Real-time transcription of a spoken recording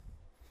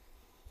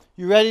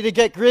You ready to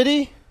get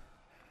gritty?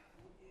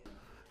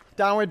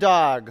 Downward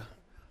dog.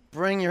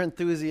 Bring your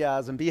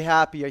enthusiasm. Be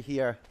happy you're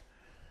here.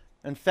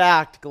 In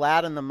fact,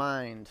 gladden the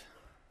mind.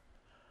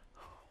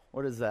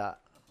 What is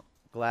that?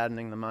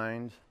 Gladdening the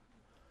mind.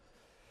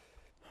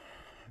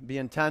 Be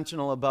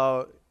intentional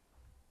about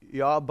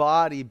your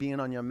body being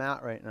on your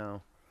mat right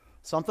now.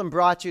 Something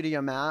brought you to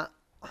your mat.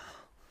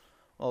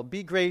 Well,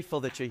 be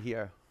grateful that you're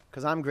here,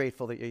 because I'm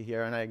grateful that you're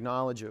here and I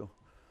acknowledge you.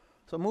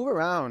 So move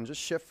around. Just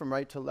shift from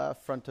right to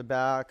left, front to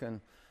back, and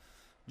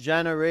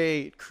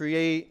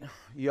create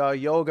your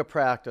yoga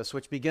practice,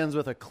 which begins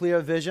with a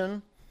clear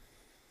vision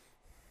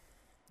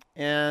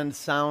and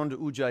sound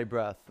ujjayi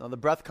breath. Now, the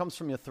breath comes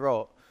from your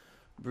throat.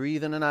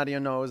 Breathe in and out of your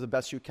nose the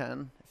best you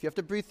can. If you have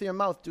to breathe through your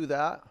mouth, do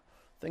that.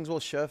 Things will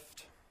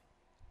shift.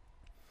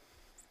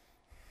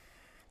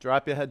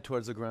 Drop your head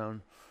towards the ground.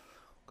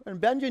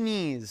 And bend your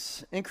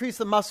knees. Increase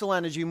the muscle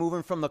energy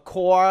moving from the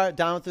core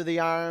down through the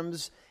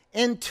arms,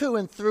 into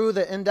and through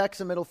the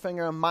index and middle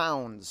finger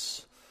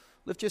mounds.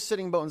 Lift your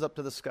sitting bones up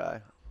to the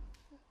sky.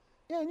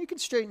 Yeah, and you can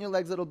straighten your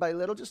legs little by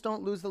little. Just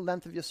don't lose the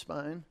length of your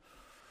spine.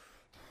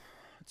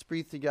 Let's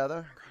breathe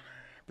together.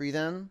 Breathe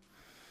in.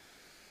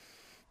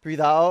 Breathe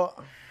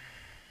out.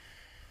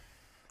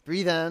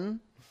 Breathe in.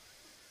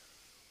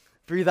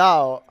 Breathe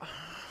out.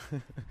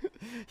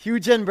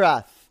 Huge in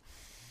breath.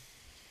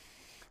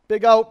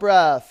 Big out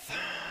breath.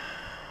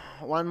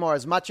 One more.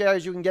 As much air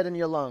as you can get in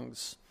your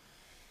lungs.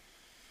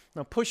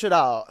 Now push it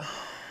out.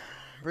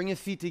 Bring your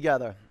feet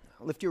together.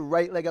 Lift your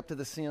right leg up to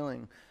the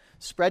ceiling.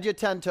 Spread your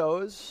 10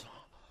 toes.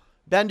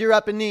 Bend your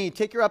upper knee.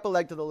 Take your upper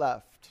leg to the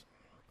left.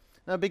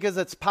 Now, because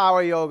it's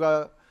power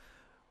yoga,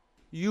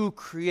 you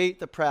create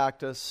the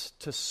practice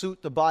to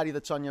suit the body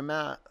that's on your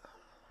mat.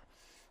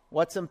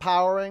 What's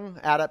empowering?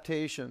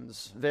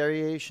 Adaptations,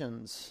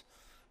 variations,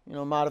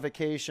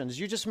 modifications.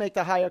 You just make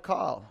the higher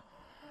call.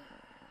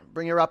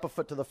 Bring your upper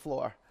foot to the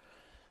floor.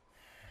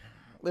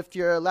 Lift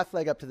your left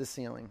leg up to the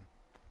ceiling.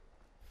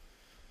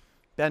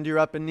 Bend your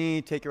upper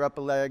knee, take your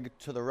upper leg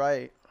to the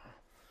right.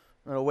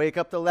 Now, wake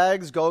up the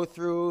legs, go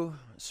through,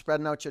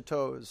 spreading out your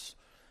toes.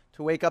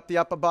 To wake up the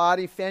upper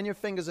body, fan your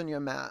fingers on your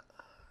mat.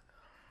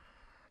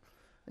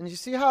 And you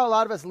see how a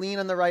lot of us lean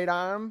on the right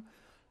arm?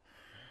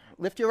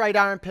 Lift your right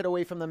armpit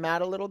away from the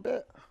mat a little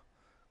bit.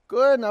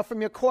 Good. Now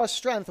from your core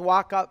strength,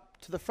 walk up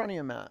to the front of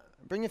your mat.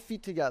 Bring your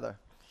feet together.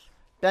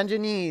 Bend your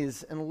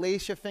knees and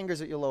lace your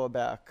fingers at your lower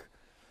back.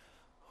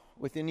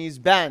 With your knees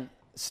bent,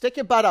 stick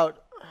your butt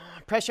out.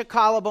 Press your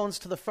collarbones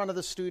to the front of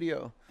the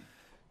studio.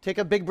 Take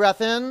a big breath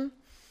in.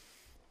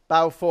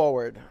 Bow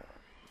forward.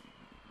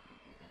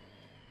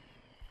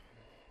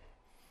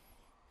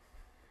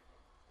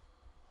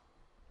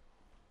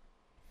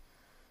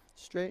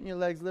 Straighten your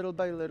legs little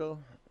by little.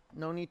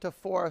 No need to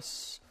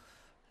force.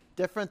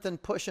 Different than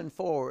pushing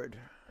forward.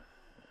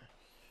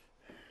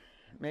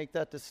 Make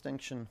that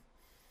distinction.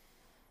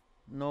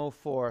 No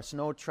force,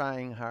 no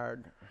trying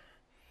hard.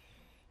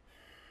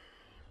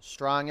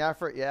 Strong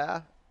effort,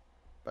 yeah,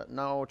 but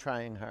no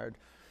trying hard.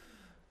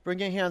 Bring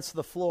your hands to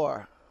the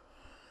floor.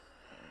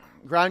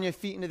 Ground your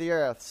feet into the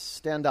earth.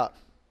 Stand up.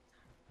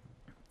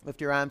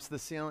 Lift your arms to the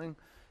ceiling.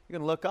 You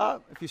can look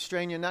up. If you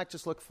strain your neck,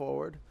 just look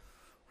forward.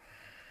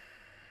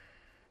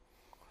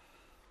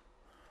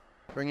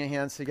 Bring your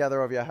hands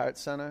together over your heart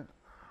center.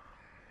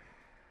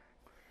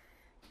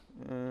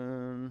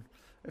 And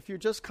if you're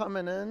just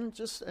coming in,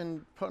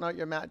 and putting out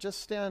your mat,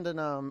 just stand in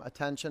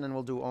attention and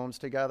we'll do ohms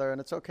together.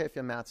 And it's okay if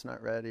your mat's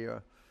not ready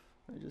or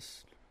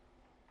just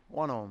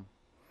one ohm.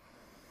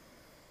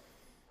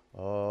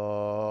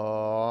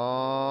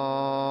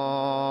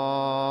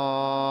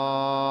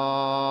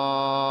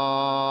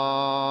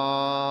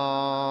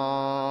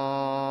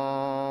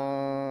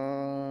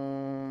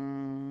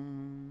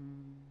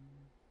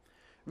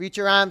 Reach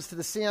your arms to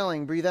the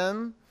ceiling. Breathe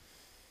in.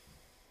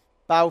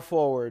 Bow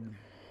forward.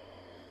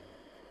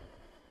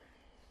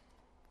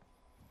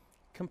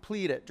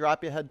 Complete it.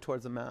 Drop your head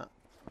towards the mat.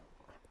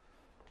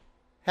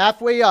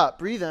 Halfway up.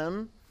 Breathe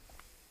in.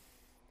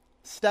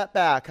 Step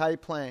back. High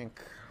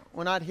plank.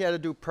 We're not here to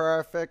do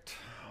perfect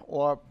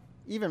or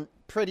even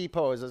pretty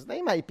poses.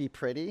 They might be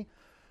pretty,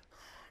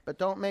 but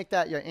don't make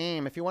that your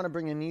aim. If you want to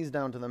bring your knees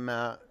down to the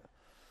mat,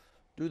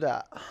 do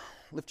that.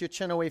 Lift your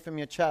chin away from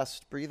your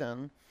chest. Breathe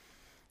in.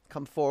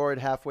 Come forward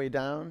halfway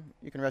down.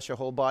 You can rest your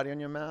whole body on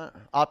your mat.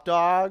 Up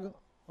dog,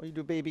 or you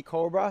do baby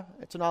cobra.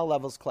 It's an all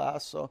levels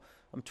class, so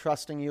I'm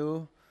trusting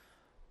you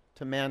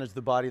to manage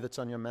the body that's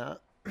on your mat.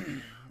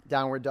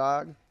 Downward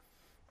dog.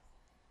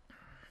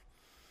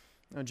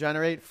 Now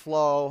generate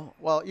flow.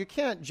 Well, you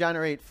can't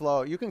generate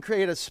flow. You can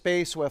create a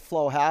space where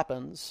flow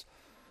happens.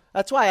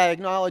 That's why I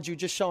acknowledge you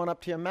just showing up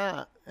to your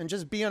mat and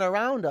just being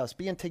around us,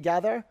 being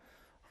together.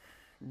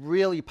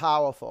 Really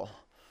powerful.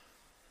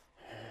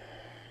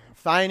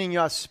 Finding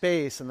your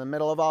space in the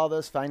middle of all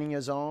this, finding your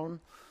zone.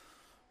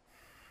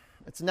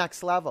 It's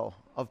next level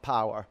of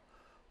power.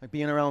 Like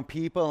being around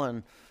people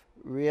and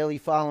really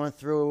following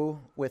through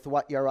with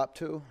what you're up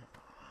to.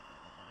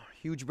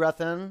 Huge breath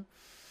in.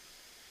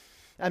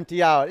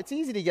 Empty out. It's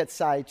easy to get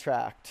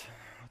sidetracked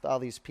with all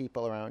these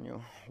people around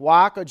you.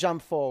 Walk or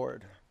jump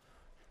forward.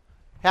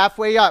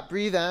 Halfway up,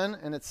 breathe in,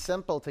 and it's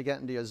simple to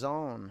get into your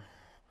zone.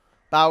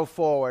 Bow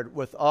forward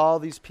with all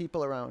these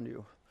people around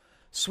you.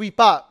 Sweep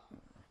up.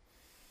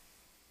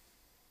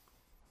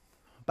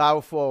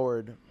 Bow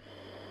forward.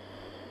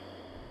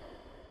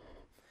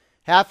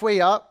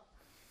 Halfway up,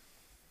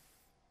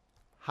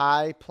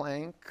 high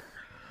plank.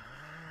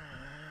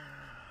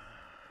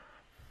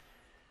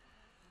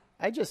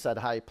 I just said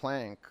high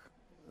plank.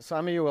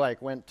 Some of you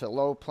went to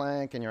low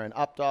plank and you're in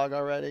up dog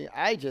already.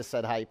 I just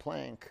said high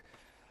plank.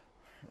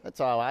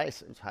 That's all I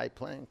said, high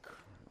plank.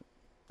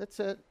 That's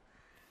it.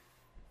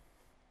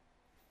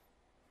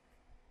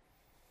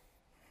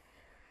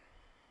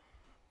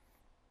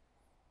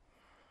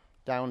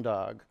 Down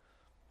dog.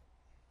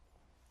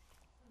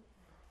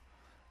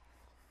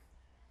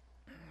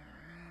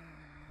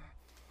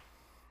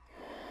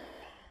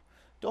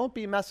 Don't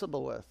be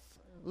messable with.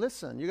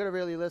 Listen. You got to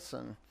really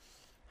listen.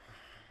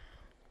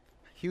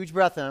 Huge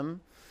breath in.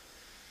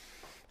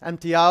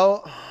 Empty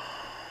out.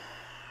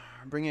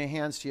 Bring your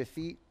hands to your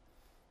feet.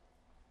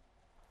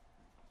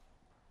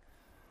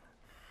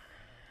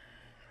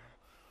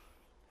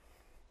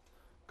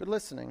 Good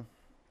listening.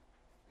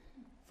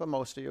 For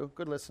most of you,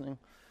 good listening.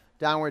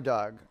 Downward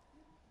dog.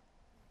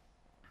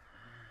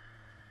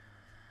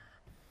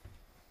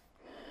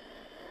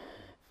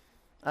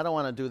 I don't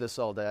want to do this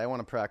all day. I want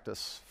to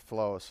practice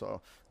flow.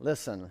 So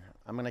listen,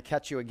 I'm going to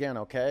catch you again,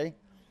 okay?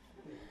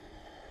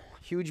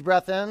 Huge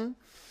breath in.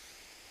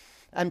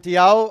 Empty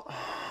out.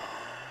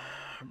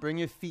 Bring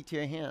your feet to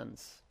your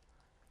hands.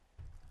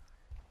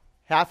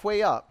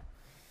 Halfway up.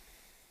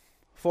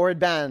 Forward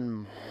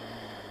bend.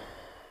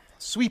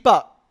 Sweep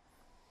up.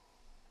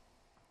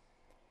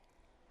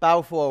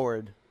 Bow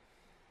forward.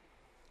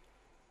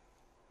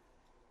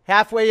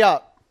 Halfway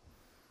up.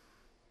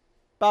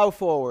 Bow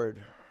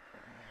forward.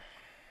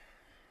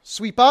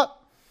 Sweep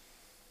up.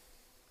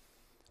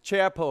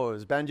 Chair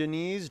pose. Bend your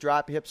knees,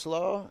 drop your hips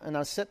low, and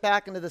now sit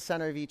back into the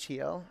center of each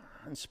heel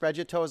and spread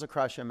your toes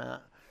across your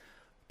mat.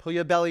 Pull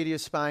your belly to your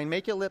spine.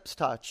 Make your lips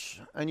touch.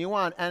 And you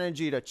want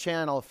energy to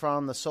channel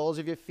from the soles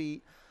of your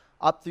feet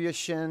up through your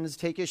shins.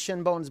 Take your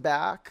shin bones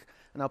back.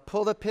 And now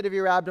pull the pit of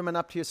your abdomen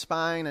up to your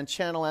spine and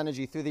channel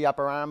energy through the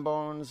upper arm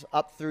bones,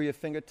 up through your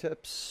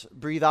fingertips.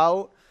 Breathe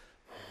out.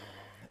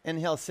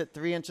 Inhale, sit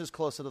 3 inches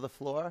closer to the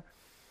floor.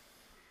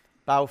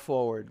 Bow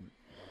forward.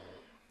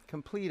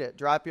 Complete it.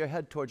 Drop your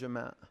head towards your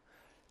mat.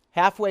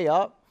 Halfway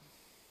up,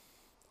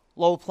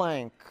 low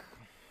plank.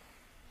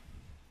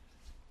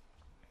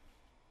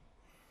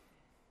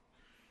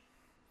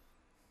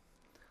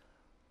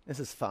 This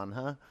is fun,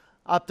 huh?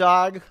 Up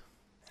dog.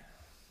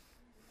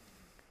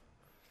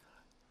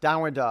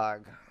 Downward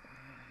dog.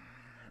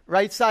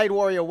 Right side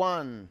warrior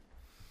one.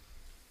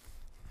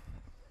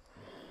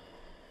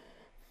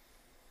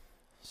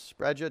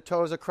 Spread your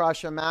toes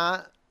across your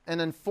mat and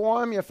then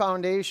form your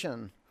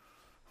foundation.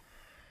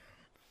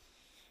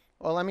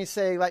 Or let me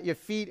say, let your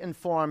feet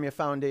inform your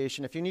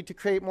foundation. If you need to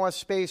create more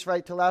space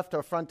right to left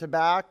or front to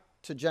back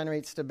to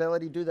generate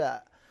stability, do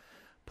that.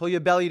 Pull your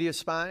belly to your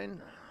spine.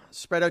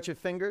 Spread out your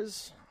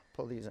fingers.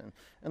 Pull these in.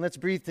 And let's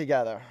breathe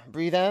together.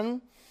 Breathe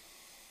in.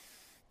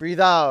 Breathe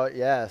out.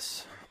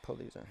 Yes. Pull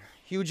these in.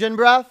 Huge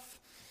in-breath.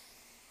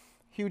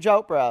 Huge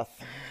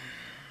out-breath.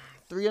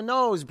 Through your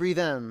nose, breathe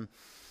in.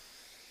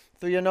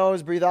 Through your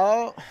nose, breathe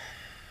out.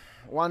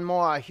 One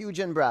more. Huge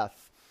in-breath.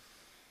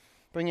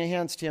 Bring your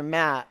hands to your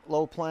mat,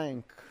 low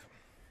plank.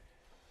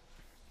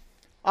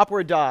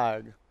 Upward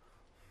dog.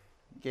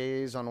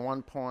 Gaze on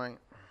one point.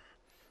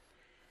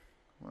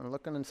 I'm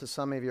looking into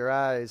some of your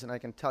eyes, and I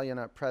can tell you're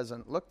not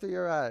present. Look through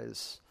your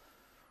eyes.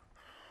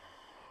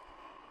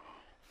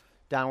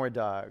 Downward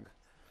dog.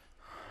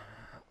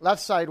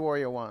 Left side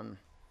warrior one.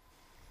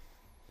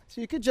 So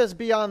you could just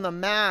be on the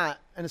mat,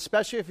 and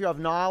especially if you have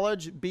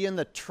knowledge, be in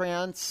the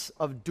trance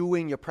of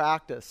doing your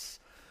practice.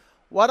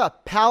 What a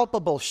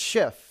palpable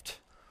shift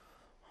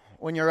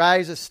when your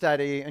eyes are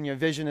steady and your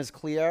vision is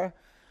clear.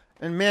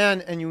 And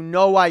man, and you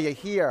know why you're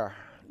here.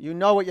 You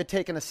know what you're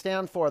taking a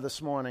stand for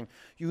this morning.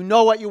 You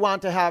know what you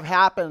want to have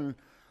happen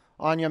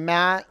on your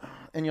mat,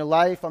 in your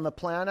life, on the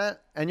planet.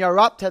 And you're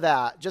up to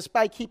that just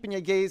by keeping your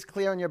gaze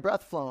clear and your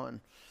breath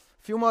flowing.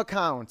 A few more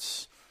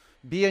counts.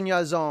 Be in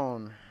your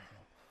zone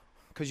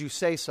because you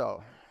say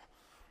so.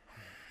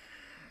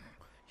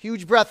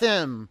 Huge breath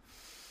in.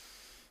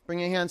 Bring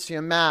your hands to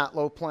your mat,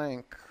 low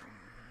plank.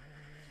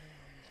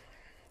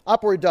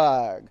 Upward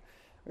dog.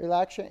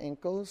 Relax your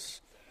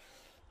ankles.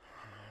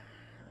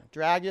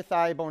 Drag your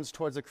thigh bones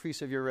towards the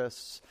crease of your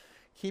wrists.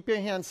 Keep your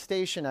hands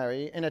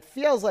stationary, and it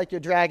feels like you're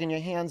dragging your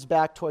hands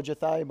back towards your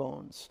thigh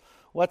bones.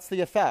 What's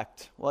the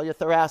effect? Well, your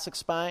thoracic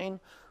spine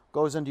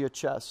goes into your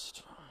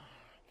chest.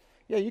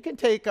 Yeah, you can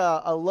take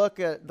a look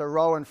at the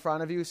row in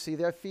front of you, see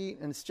their feet,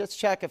 and just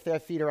check if their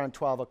feet are on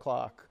 12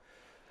 o'clock.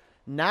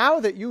 Now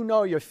that you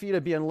know your feet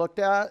are being looked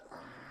at,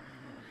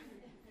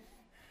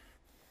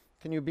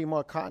 can you be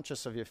more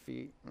conscious of your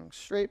feet?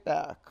 Straight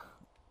back,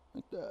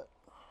 like that.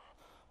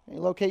 You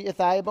locate your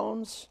thigh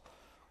bones.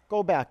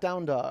 Go back,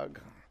 down dog.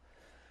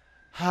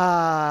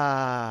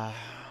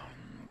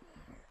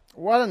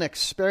 What an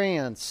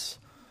experience.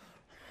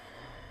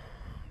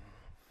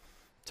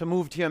 to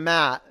move to your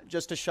mat,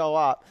 just to show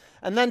up,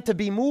 and then to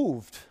be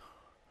moved.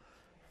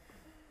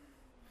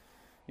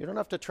 You don't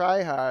have to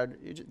try hard.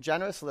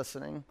 Generous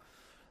listening.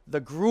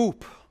 This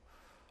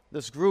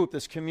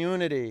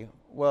community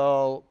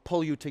will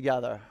pull you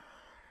together.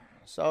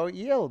 So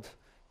yield.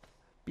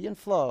 Be in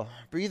flow.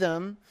 Breathe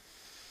in.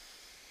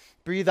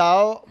 Breathe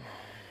out.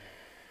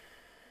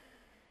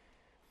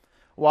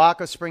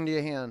 Walk or spring to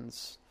your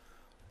hands.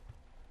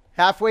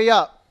 Halfway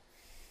up.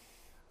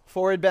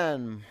 Forward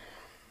bend.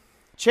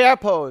 Chair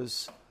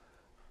pose.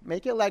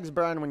 Make your legs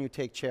burn when you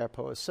take chair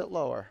pose. Sit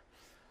lower.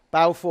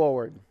 Bow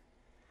forward.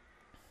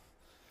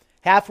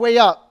 Halfway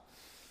up.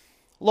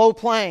 Low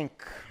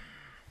plank.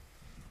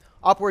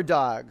 Upward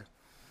dog.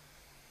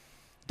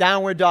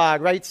 Downward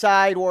dog. Right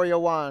side, warrior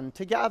one.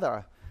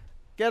 Together.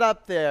 Get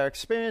up there.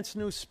 Experience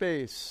new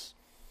space.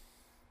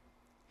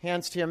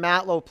 Hands to your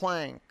mat, low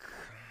plank.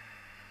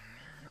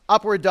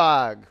 Upward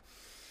dog.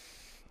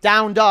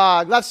 Down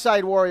dog. Left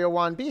side, warrior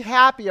one. Be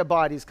happy your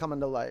body's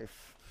coming to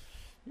life.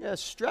 Yeah,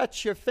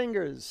 stretch your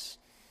fingers.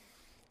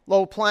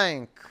 Low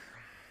plank.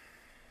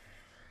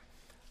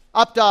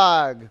 Up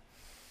dog.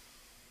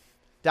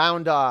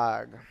 Down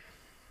dog.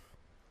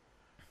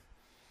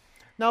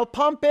 Now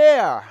pump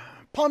air.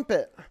 Pump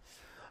it.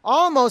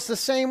 Almost the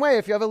same way.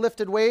 If you ever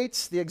lifted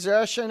weights, the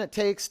exertion it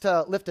takes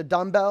to lift a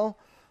dumbbell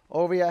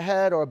over your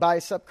head or a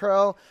bicep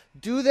curl,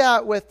 do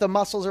that with the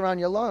muscles around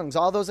your lungs,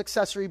 all those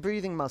accessory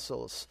breathing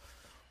muscles.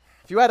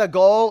 If you had a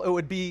goal, it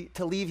would be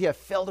to leave here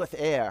filled with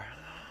air.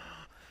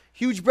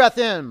 Huge breath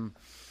in.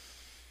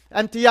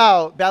 Empty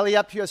out. Belly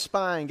up to your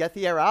spine. Get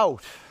the air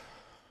out.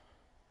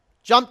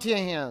 Jump to your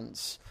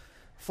hands.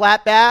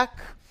 Flat back.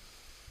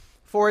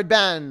 Forward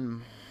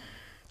bend.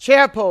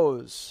 Chair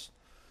pose.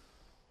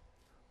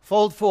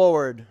 Fold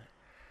forward.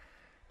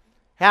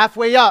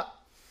 Halfway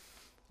up.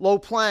 Low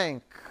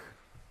plank.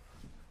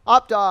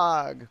 Up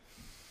dog.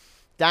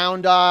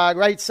 Down dog.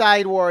 Right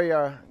side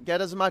warrior.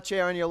 Get as much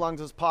air in your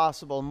lungs as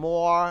possible.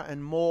 More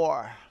and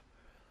more.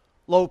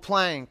 Low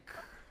plank.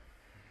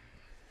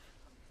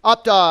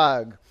 Up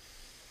dog.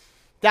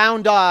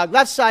 Down dog.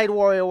 Left side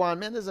warrior one.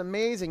 Man, this is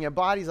amazing. Your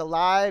body's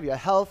alive. You're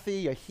healthy.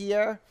 You're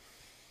here.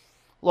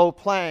 Low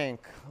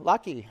plank.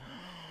 Lucky.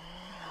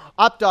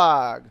 Up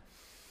dog.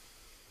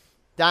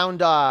 Down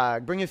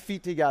dog. Bring your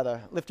feet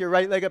together. Lift your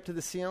right leg up to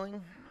the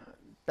ceiling.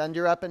 Bend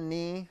your upper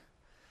knee.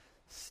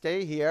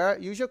 Stay here.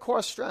 Use your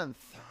core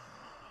strength.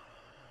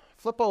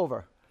 Flip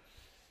over.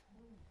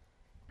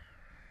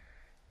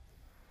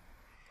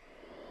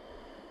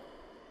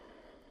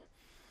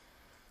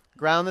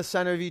 Ground the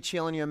center of each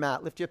heel in your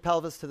mat. Lift your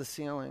pelvis to the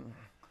ceiling.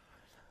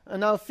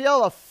 And now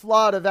feel a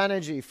flood of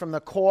energy from the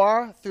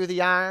core through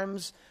the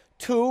arms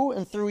to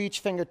and through each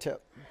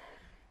fingertip.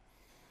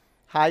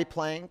 High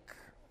plank.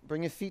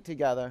 Bring your feet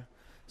together.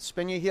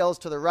 Spin your heels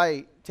to the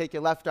right. Take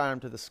your left arm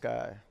to the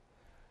sky.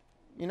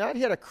 You're not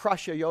here to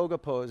crush your yoga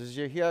poses.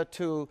 You're here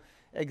to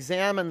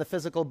examine the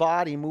physical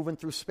body moving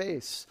through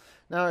space.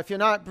 Now, if you're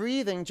not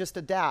breathing, just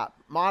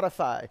adapt,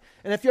 modify.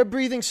 And if you're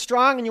breathing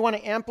strong and you want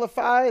to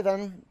amplify,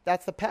 then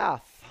that's the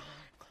path.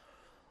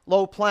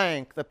 Low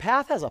plank. The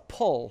path has a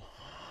pull.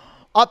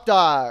 Up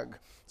dog.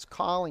 It's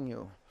calling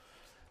you.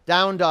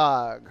 Down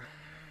dog.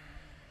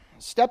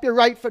 Step your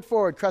right foot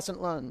forward,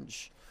 crescent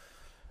lunge.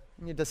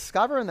 And you're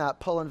discovering that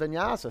pull in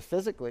vinyasa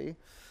physically.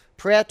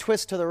 Prayer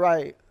twist to the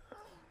right.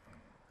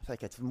 It's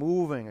like it's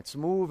moving, it's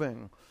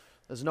moving.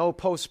 There's no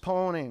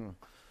postponing.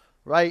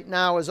 Right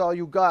now is all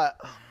you got.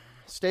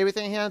 Stay with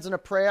your hands in a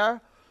prayer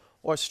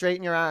or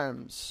straighten your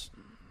arms.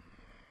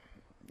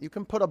 You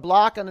can put a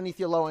block underneath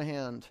your lower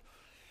hand.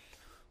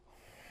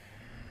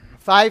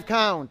 5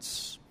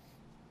 counts.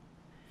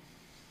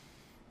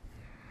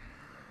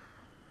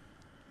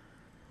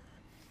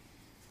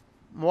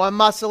 More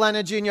muscle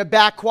energy in your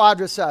back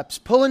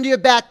quadriceps. Pull into your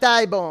back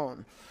thigh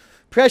bone.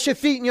 Press your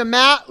feet in your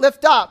mat.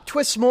 Lift up.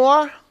 Twist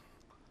more.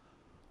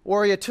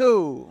 Warrior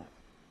two.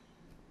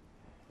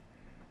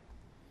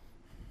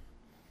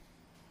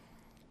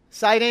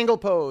 Side angle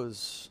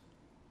pose.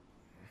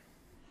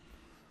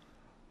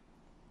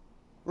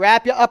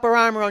 Wrap your upper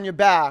arm around your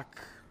back.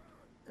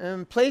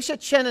 And place your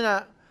chin in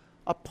a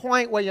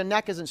point where your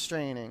neck isn't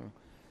straining.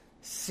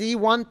 See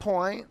 1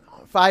 point,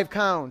 5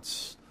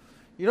 counts.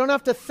 You don't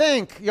have to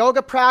think.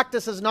 Yoga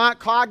practice is not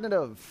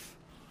cognitive.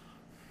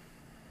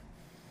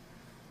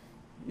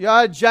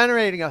 You're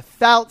generating a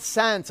felt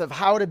sense of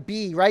how to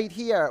be right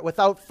here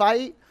without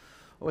fight,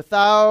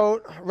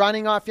 without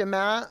running off your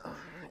mat.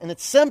 And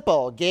it's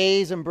simple,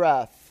 gaze and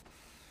breath.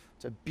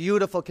 It's a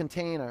beautiful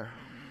container.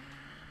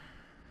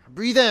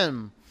 Breathe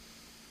in.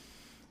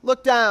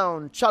 Look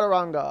down,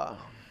 chaturanga.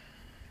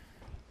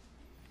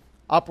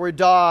 Upward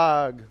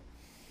dog.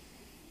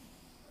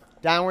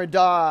 Downward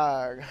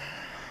dog.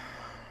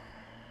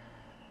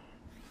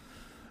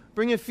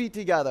 Bring your feet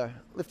together.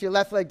 Lift your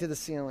left leg to the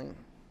ceiling.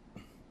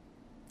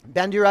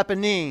 Bend your upper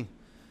knee.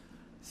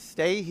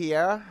 Stay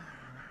here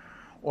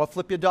or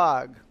flip your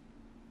dog.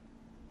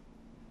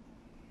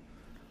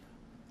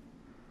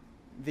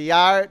 The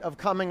art of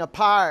coming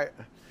apart.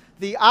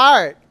 The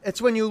art, it's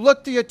when you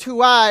look to your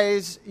 2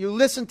 eyes, you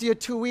listen to your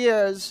 2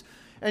 ears,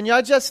 And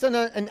you're just in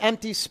an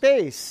empty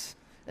space.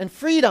 And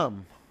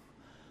freedom,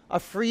 a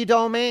free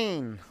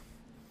domain.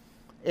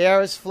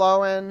 Air is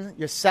flowing,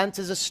 your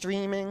senses are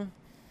streaming.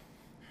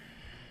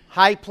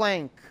 High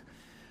plank.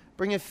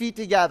 Bring your feet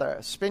together.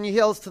 Spin your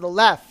heels to the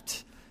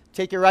left.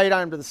 Take your right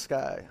arm to the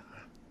sky.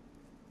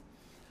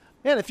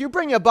 Man, if you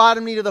bring your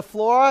bottom knee to the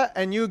floor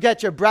and you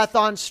get your breath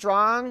on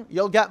strong,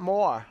 you'll get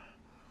more.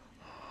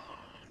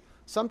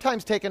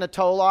 Sometimes taking a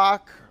toe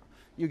lock,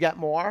 you get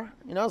more.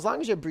 You know, as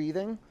long as you're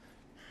breathing,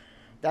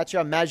 that's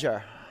your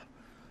measure.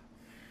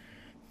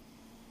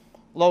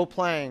 Low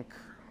plank.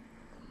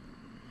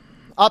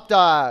 Up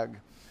dog.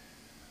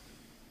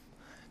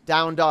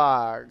 Down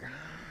dog.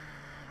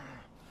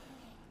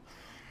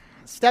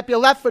 Step your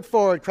left foot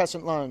forward,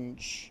 crescent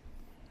lunge.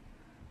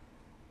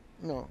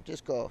 No,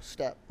 just go,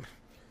 step.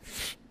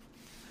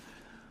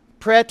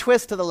 Prayer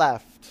twist to the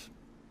left.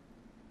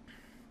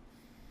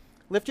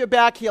 Lift your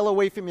back heel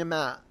away from your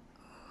mat.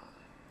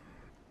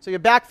 So your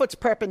back foot's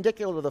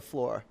perpendicular to the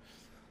floor.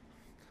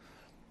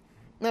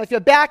 Now, if your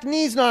back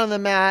knee's not on the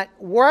mat,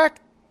 work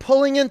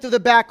pulling in through the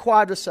back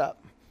quadricep.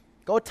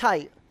 Go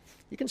tight.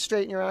 You can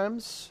straighten your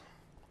arms.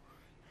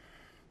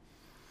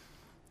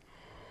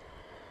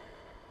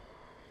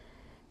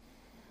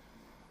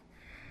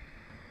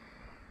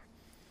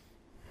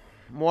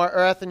 More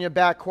earth in your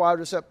back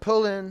quadricep.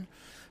 Pull in.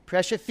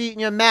 Press your feet in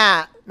your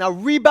mat. Now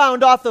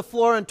rebound off the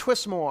floor and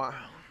twist more.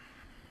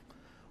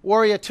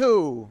 Warrior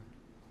 2.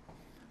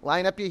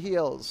 Line up your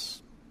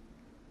heels.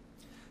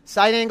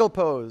 Side angle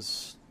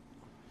pose.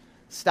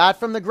 Start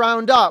from the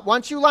ground up.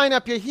 Once you line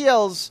up your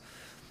heels,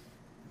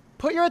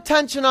 put your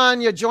attention on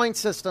your joint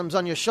systems,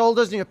 on your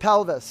shoulders and your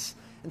pelvis,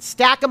 and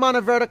stack them on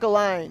a vertical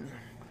line.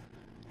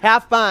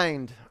 Half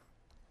bind.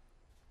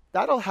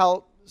 That'll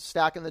help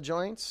stacking the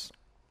joints.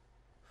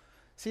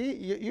 See,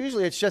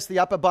 usually it's just the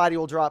upper body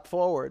will drop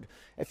forward.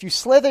 If you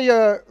slither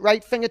your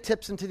right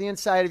fingertips into the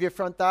inside of your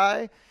front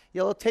thigh,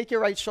 you'll take your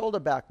right shoulder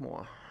back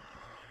more.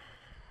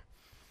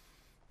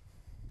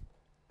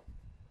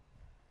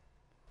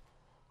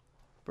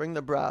 Bring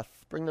the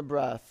breath. Bring the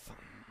breath.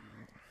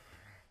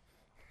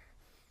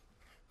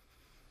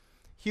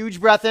 Huge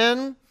breath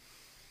in.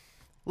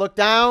 Look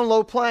down,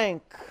 low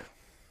plank.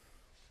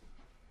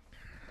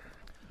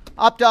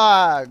 Up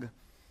dog.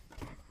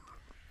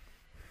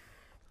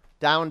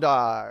 Down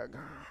dog.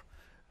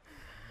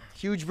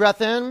 Huge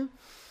breath in.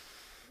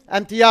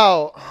 Empty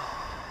out.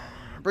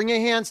 Bring your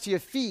hands to your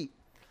feet.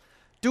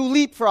 Do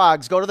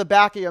leapfrogs. Go to the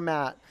back of your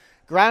mat.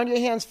 Ground your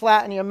hands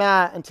flat on your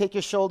mat and take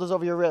your shoulders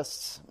over your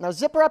wrists. Now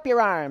zipper up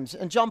your arms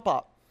and jump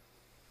up.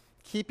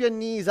 Keep your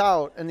knees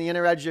out and the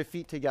inner edge of your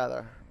feet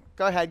together.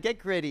 Go ahead. Get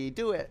gritty.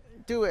 Do it.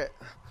 Do it.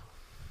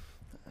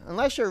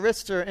 Unless your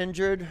wrists are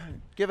injured,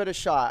 give it a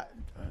shot.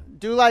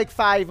 Do like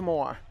 5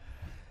 more.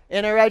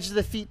 Inner edge of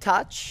the feet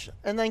touch,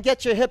 and then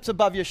get your hips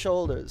above your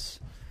shoulders.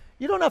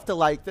 You don't have to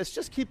like this.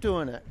 Just keep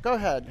doing it. Go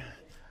ahead.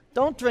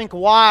 Don't drink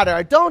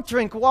water. Don't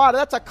drink water.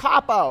 That's a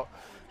cop-out.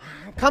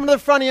 Come to the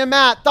front of your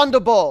mat.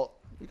 Thunderbolt.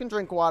 You can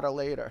drink water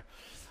later.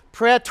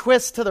 Prayer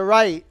twist to the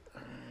right.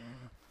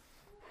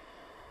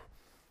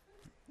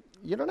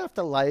 You don't have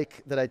to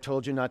like that I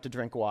told you not to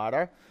drink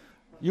water.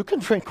 You can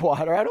drink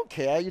water. I don't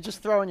care. You're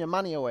just throwing your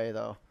money away,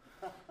 though.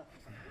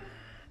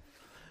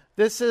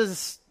 This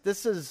is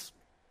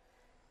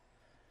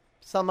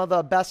some of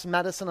the best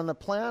medicine on the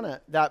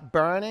planet. That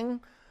burning,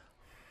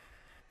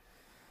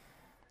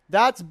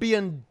 that's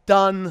being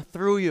done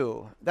through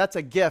you. That's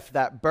a gift,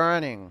 that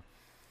burning.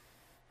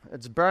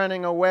 It's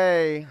burning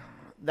away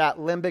that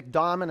limbic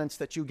dominance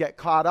that you get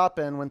caught up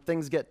in when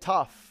things get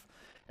tough.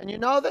 And you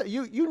know that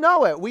you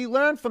know it. We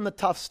learn from the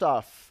tough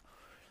stuff.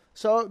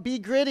 So be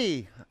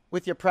gritty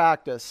with your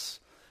practice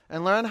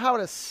and learn how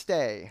to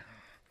stay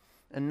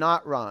and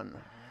not run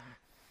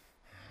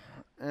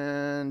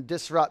and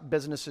disrupt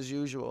business as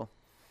usual.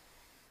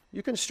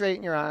 You can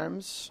straighten your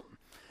arms.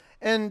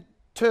 And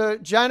to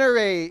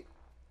generate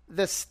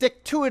this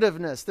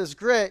stick-to-itiveness, this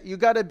grit, you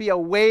got to be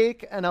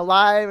awake and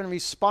alive and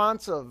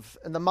responsive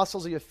in the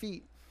muscles of your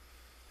feet.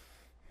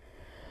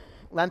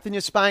 Lengthen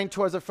your spine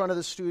towards the front of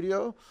the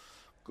studio.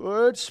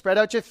 Good. Spread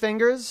out your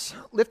fingers.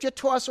 Lift your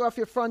torso off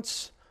the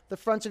fronts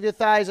of your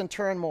thighs and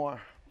turn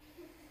more.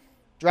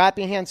 Drop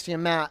your hands to your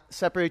mat.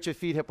 Separate your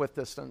feet hip-width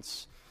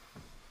distance.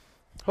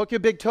 Hook your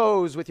big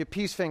toes with your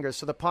peace fingers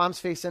so the palms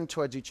face in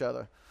towards each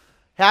other.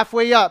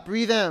 Halfway up,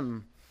 breathe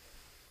in.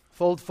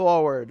 Fold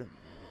forward.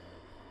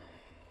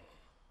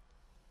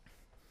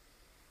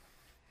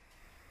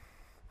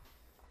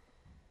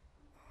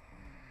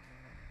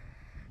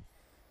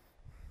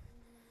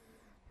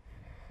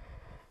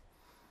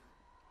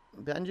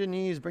 Bend your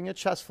knees, bring your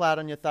chest flat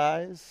on your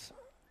thighs.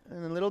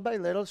 And then little by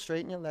little,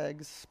 straighten your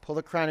legs. Pull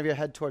the crown of your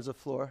head towards the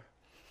floor.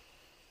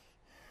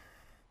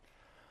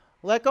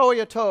 Let go of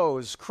your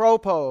toes, crow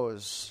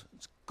pose.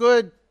 It's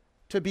good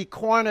to be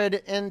cornered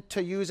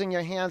into using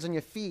your hands and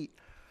your feet.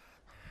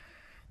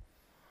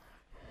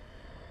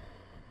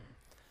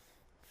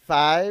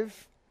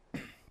 5.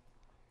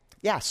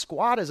 Yeah,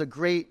 squat is a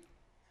great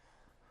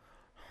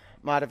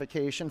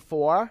modification.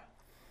 4.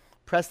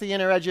 Press the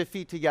inner edge of your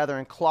feet together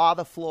and claw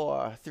the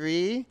floor.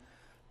 3,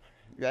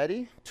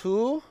 ready?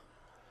 2,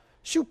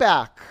 shoot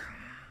back.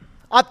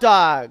 Up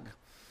dog.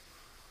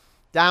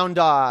 Down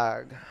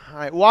dog. All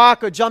right,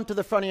 walk or jump to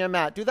the front of your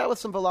mat. Do that with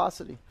some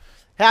velocity.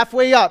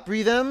 Halfway up,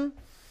 breathe in.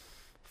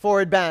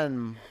 Forward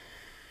bend.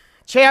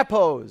 Chair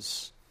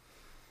pose.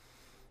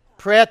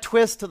 Prayer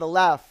twist to the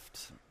left.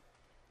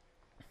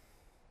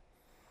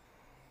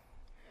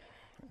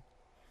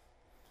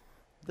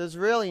 There's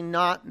really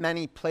not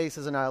many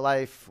places in our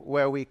life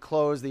where we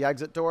close the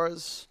exit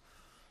doors,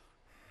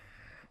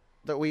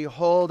 that we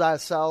hold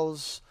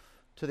ourselves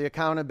to the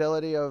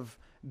accountability of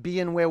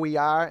being where we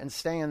are and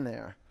staying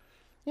there.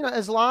 You know,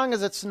 as long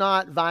as it's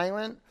not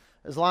violent,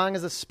 as long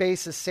as the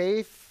space is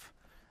safe,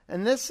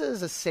 and this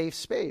is a safe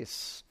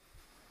space.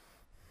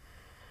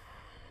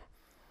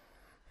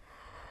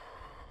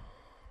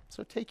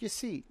 So take your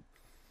seat.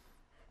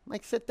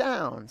 Like sit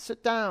down.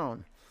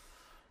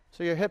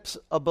 So your hips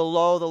are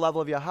below the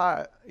level of your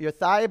heart. Your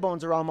thigh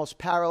bones are almost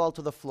parallel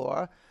to the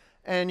floor,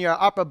 and your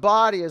upper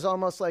body is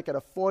almost like at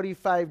a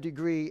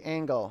 45-degree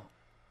angle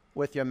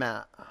with your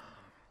mat,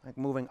 like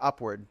moving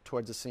upward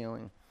towards the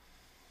ceiling.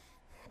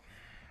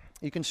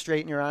 You can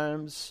straighten your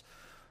arms.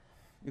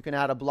 You can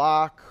add a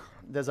block.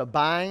 There's a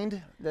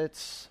bind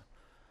that's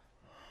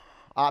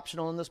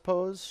optional in this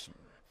pose.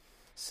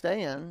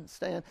 Stay in.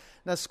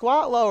 Now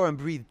squat lower and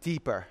breathe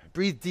deeper.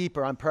 Breathe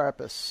deeper on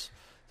purpose.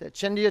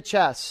 Chin to your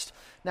chest.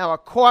 Now a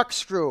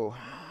corkscrew,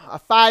 a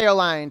fire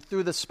line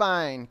through the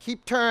spine.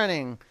 Keep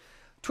turning.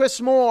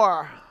 Twist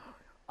more.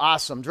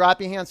 Awesome.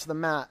 Drop your hands to the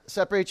mat.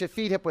 Separate your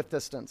feet hip width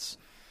distance.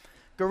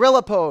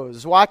 Gorilla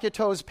pose. Walk your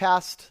toes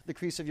past the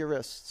crease of your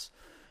wrists.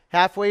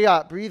 Halfway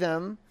up. Breathe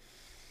in.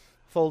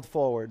 Fold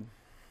forward.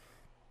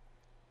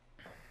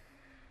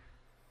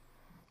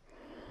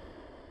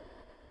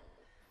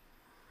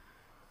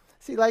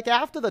 See, like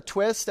after the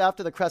twist,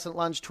 after the crescent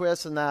lunge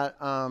twist and that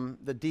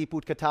the deep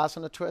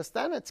Utkatasana twist,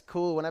 then it's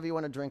cool whenever you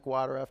want to drink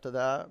water after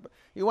that. But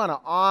you want to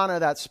honor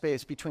that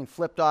space between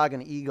flip dog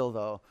and eagle,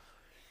 though.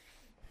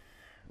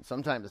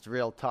 Sometimes it's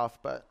real tough,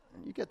 but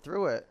you get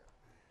through it.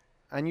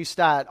 And you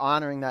start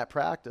honoring that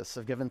practice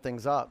of giving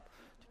things up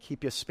to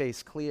keep your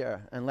space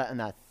clear and letting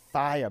that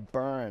fire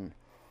burn.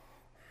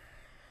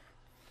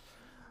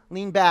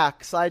 Lean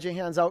back. Slide your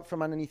hands out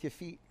from underneath your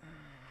feet.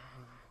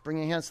 Bring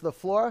your hands to the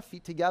floor,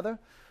 feet together.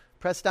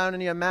 Press down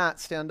into your mat,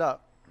 stand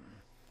up.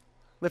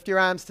 Lift your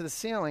arms to the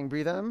ceiling,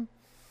 breathe in.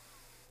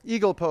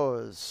 Eagle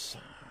pose.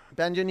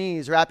 Bend your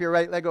knees, wrap your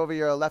right leg over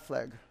your left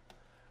leg.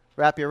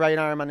 Wrap your right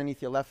arm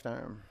underneath your left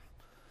arm.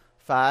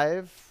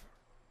 5.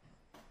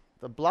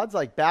 The blood's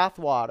like bath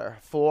water.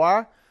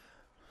 4.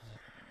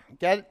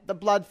 Get the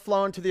blood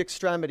flowing to the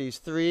extremities.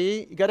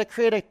 3. You got to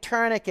create a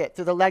tourniquet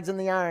through the legs and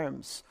the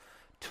arms.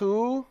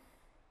 2.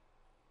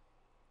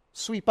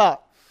 Sweep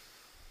up.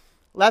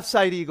 Left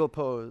side eagle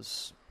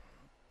pose.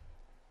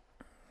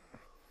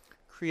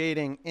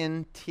 Creating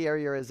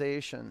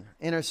interiorization,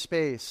 inner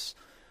space,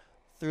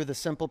 through the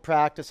simple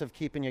practice of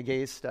keeping your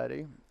gaze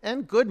steady.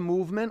 And good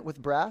movement with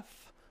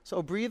breath.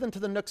 So breathe into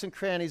the nooks and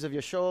crannies of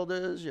your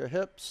shoulders, your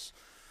hips.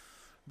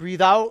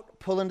 Breathe out,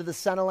 pull into the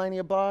center line of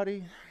your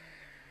body.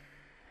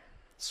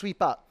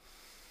 Sweep up.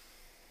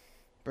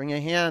 Bring your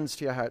hands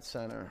to your heart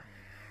center.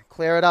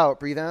 Clear it out.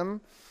 Breathe in.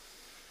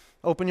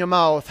 Open your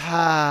mouth.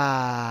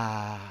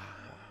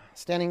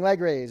 Standing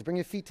leg raise. Bring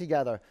your feet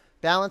together.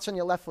 Balance on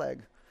your left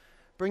leg.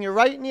 Bring your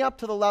right knee up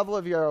to the level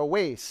of your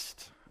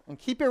waist. And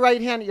keep your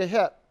right hand at your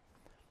hip.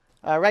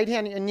 Right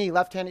hand at your knee,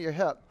 left hand at your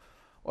hip.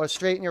 Or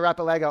straighten your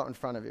upper leg out in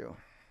front of you.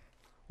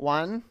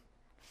 1,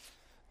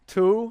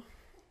 2,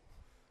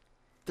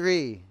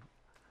 3,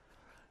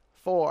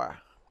 4.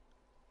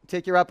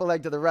 Take your upper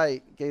leg to the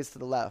right, gaze to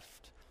the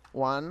left.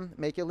 1,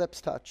 make your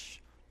lips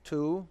touch.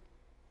 2,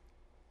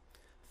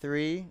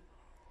 3,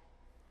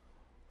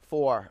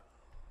 4.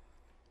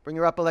 Bring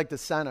your upper leg to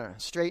center.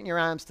 Straighten your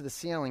arms to the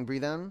ceiling.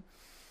 Breathe in.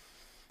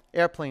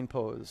 Airplane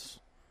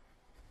pose.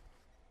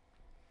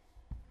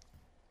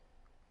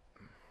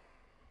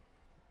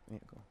 There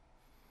you go.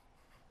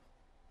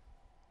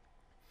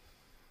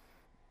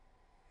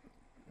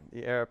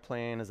 The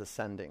airplane is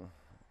ascending.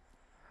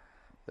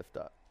 Lift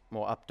up.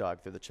 More up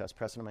dog through the chest.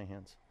 Press into my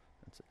hands.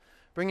 That's it.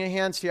 Bring your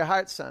hands to your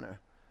heart center.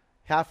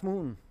 Half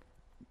moon.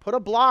 Put a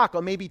block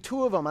or maybe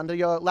 2 of them under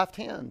your left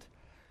hand.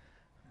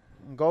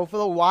 Go for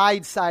the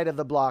wide side of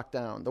the block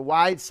down. The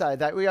wide side.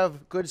 That way you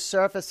have good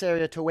surface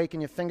area to awaken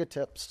your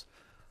fingertips.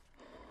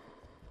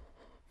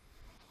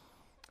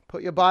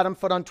 Put your bottom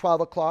foot on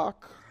 12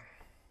 o'clock.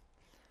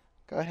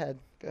 Go ahead.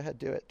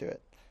 Do it.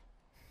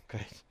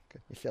 Good.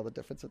 You feel the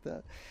difference with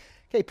that?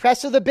 Okay,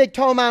 press to the big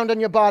toe mound on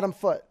your bottom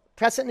foot.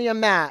 Press it into your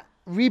mat.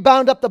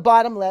 Rebound up the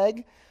bottom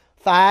leg.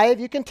 5,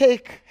 you can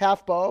take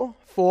half bow.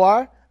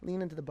 4,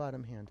 lean into the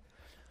bottom hand.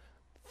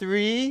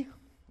 3,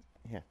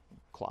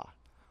 claw.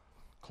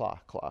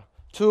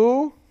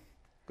 2,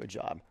 good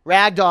job.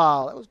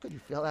 Ragdoll, that was good. You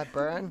feel that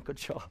burn? Good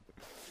job.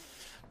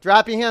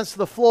 Drop your hands to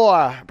the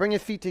floor. Bring your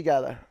feet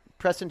together.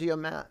 Press into your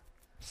mat.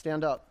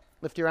 Stand up.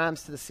 Lift your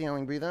arms to the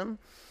ceiling. Breathe in.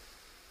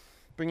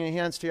 Bring your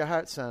hands to your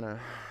heart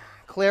center.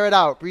 Clear it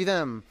out. Breathe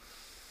in.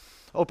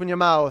 Open your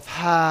mouth.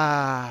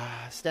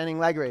 Standing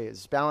leg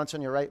raise. Balance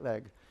on your right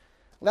leg.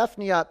 Left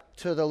knee up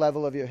to the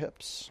level of your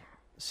hips.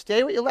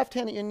 Stay with your left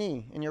hand at your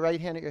knee and your right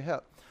hand at your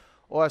hip.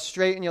 Or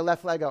straighten your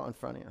left leg out in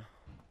front of you.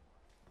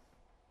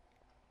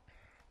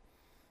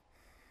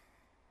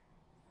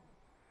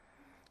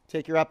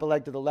 Take your upper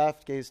leg to the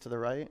left, gaze to the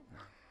right.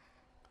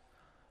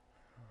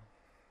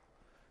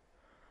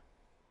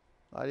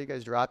 A lot of you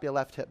guys drop your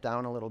left hip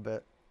down a little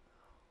bit.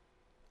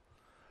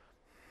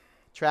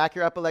 Track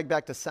your upper leg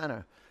back to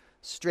center.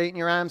 Straighten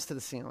your arms to the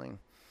ceiling.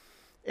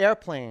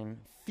 Airplane.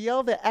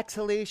 Feel the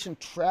exhalation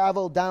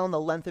travel down the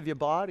length of your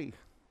body.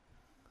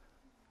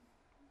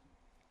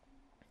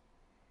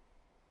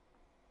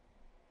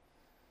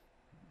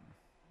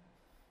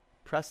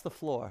 Press the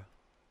floor.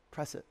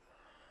 Press it.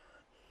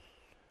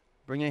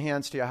 Bring your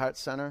hands to your heart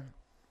center.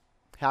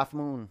 Half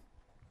moon.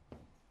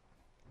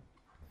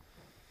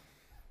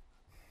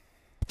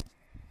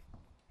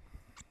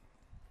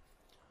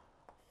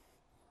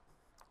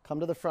 Come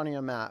to the front of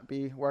your mat.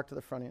 Work to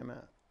the front of your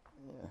mat.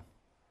 Yeah.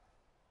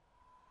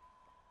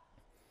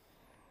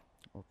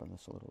 Open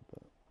this a little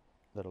bit.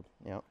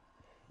 Yep.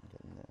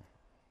 Get in there.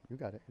 You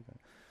got it.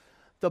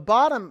 The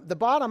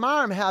bottom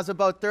arm has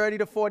about 30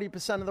 to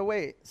 40% of the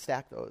weight.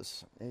 Stack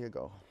those. There you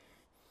go.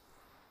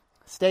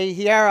 Stay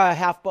here,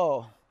 half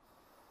bow.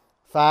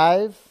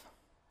 5,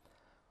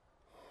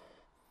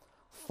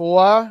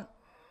 4,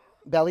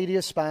 belly to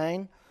your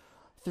spine.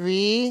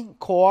 3,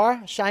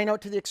 core, shine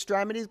out to the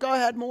extremities. Go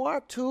ahead,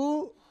 more.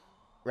 2,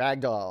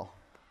 ragdoll.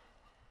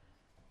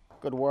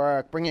 Good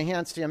work. Bring your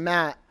hands to your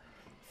mat.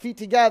 Feet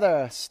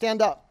together.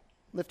 Stand up.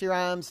 Lift your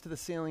arms to the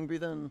ceiling.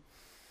 Breathe in.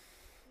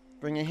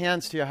 Bring your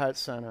hands to your heart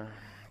center.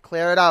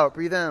 Clear it out.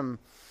 Breathe in.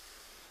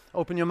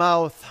 Open your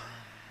mouth.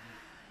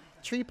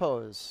 Tree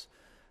pose.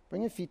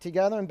 Bring your feet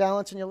together and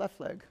balance on your left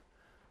leg.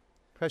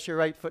 Press your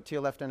right foot to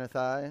your left inner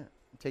thigh.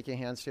 Take your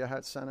hands to your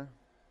heart center.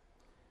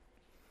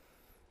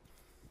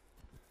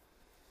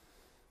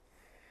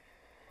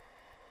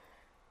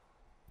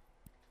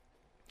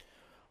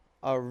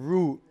 A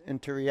root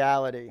into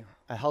reality,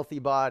 a healthy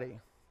body.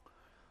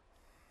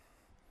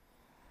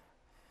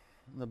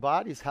 When the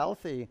body's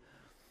healthy,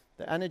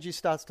 the energy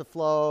starts to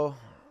flow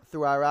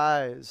through our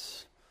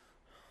eyes.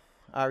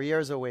 Our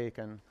ears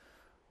awaken.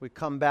 We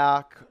come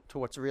back to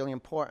what's really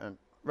important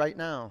right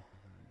now.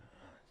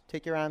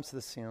 Take your arms to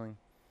the ceiling.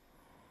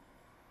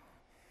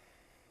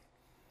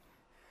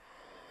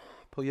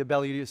 Pull your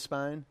belly to your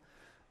spine.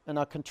 And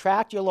now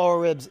contract your lower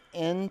ribs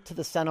into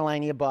the center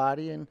line of your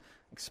body and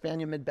expand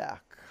your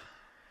mid-back.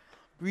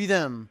 Breathe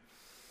in.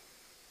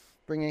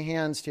 Bring your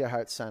hands to your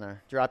heart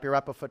center. Drop your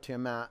upper foot to your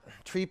mat.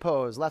 Tree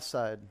pose, left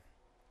side.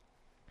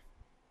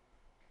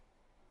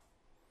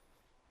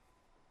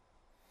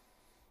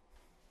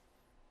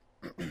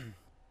 I've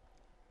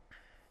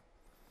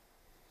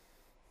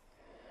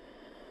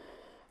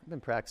been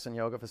practicing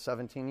yoga for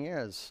 17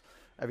 years.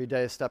 Every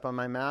day I step on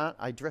my mat,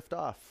 I drift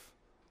off.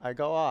 I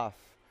go off.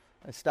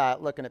 I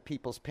start looking at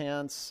people's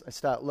pants. I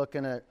start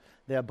looking at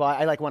their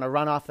body. I want to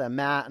run off their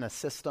mat and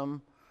assist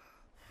them.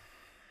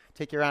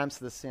 Take your arms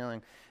to the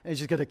ceiling. And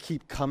you're just going to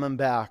keep coming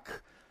back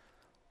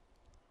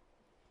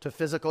to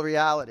physical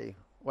reality.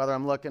 Whether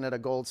I'm looking at a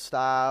gold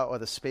star or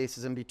the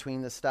spaces in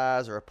between the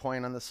stars or a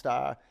point on the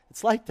star.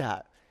 It's like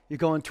that. You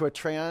go into a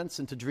trance,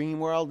 into dream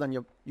world, and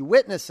you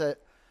witness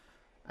it,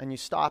 and you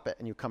stop it,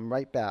 and you come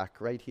right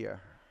back, right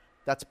here.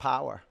 That's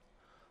power.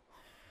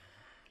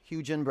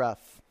 Huge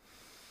in-breath.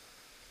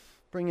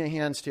 Bring your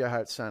hands to your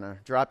heart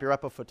center. Drop your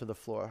upper foot to the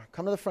floor.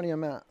 Come to the front of your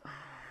mat.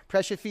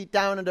 Press your feet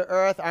down into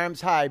earth,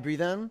 arms high.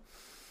 Breathe in.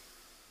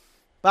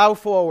 Bow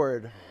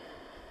forward.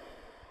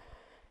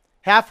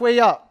 Halfway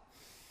up.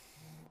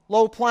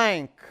 Low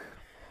plank.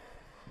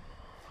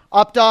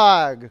 Up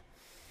dog.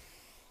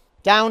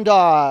 Down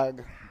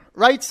dog.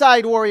 Right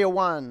side warrior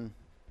 1.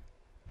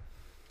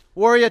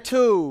 Warrior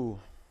 2.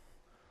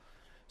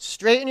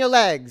 Straighten your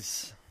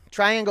legs.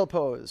 Triangle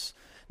pose.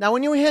 Now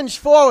when you hinge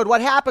forward,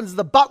 what happens?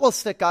 The butt will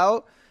stick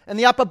out and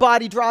the upper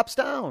body drops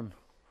down.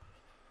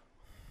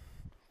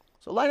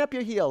 So line up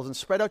your heels and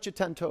spread out your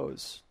 10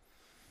 toes.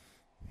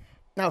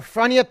 Now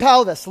front of your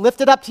pelvis, lift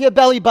it up to your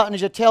belly button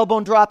as your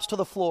tailbone drops to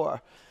the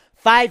floor.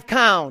 5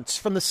 counts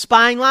from the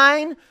spine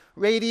line,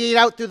 radiate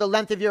out through the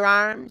length of your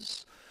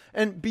arms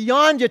and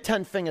beyond your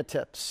 10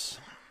 fingertips.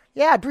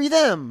 Yeah, breathe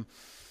in.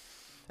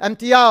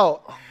 Empty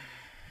out.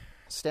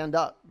 Stand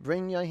up.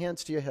 Bring your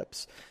hands to your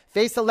hips.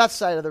 Face the left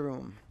side of the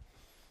room.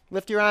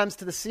 Lift your arms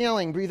to the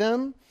ceiling. Breathe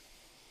in.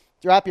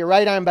 Drop your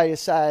right arm by your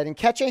side and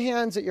catch your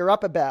hands at your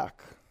upper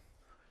back.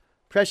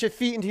 Press your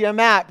feet into your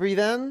mat. Breathe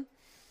in.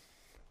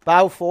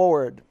 Bow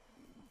forward.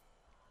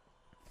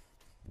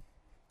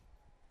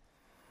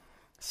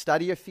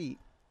 Study your feet.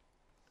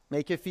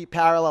 Make your feet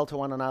parallel to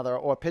one another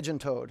or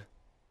pigeon-toed,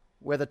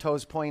 where the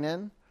toes point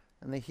in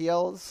and the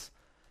heels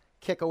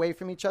kick away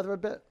from each other a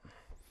bit.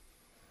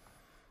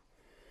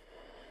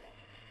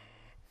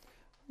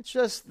 It's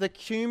just the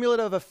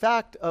cumulative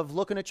effect of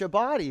looking at your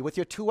body with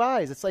your 2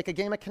 eyes. It's like a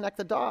game of connect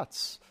the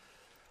dots.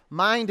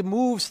 Mind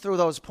moves through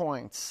those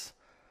points.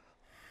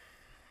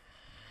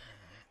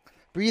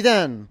 Breathe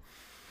in.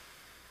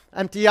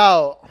 Empty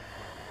out.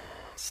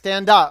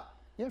 Stand up.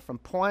 Yeah, from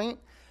point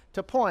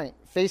to point.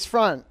 Face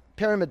front.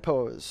 Pyramid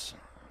pose.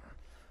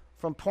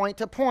 From point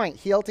to point.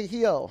 Heel to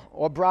heel.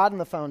 Or broaden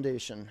the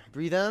foundation.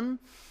 Breathe in.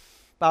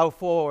 Bow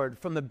forward.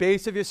 From the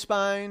base of your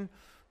spine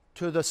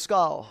to the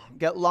skull.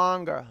 Get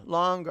longer,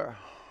 longer.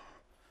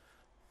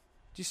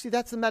 Do you see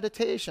that's the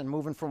meditation?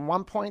 Moving from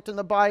one point in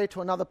the body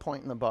to another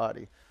point in the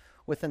body.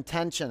 With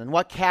intention. And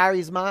what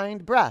carries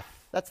mind?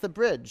 Breath. That's the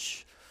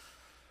bridge.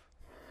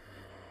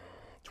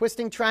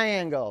 Twisting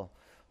triangle.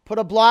 Put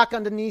a block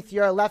underneath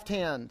your left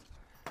hand.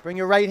 Bring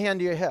your right hand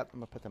to your hip. I'm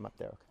going to put them up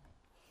there. Okay.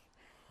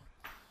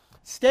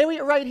 Stay with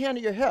your right hand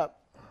at your hip.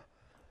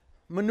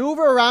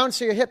 Maneuver around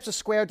so your hips are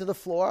squared to the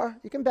floor.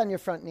 You can bend your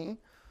front knee.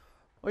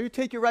 Or you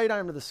take your right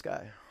arm to the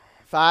sky.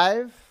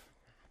 5,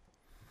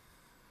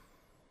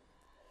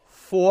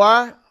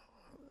 4,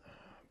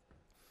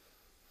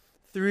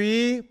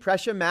 3,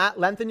 press your mat,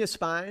 lengthen your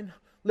spine.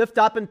 Lift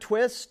up and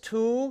twist.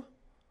 2,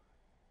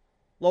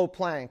 low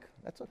plank.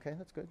 That's okay,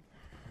 that's good.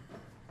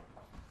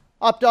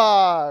 Up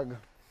dog.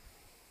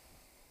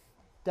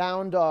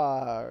 Down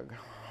dog.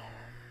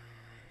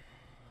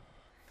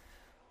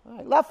 All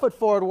right, left foot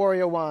forward,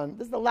 warrior 1.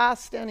 This is the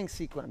last standing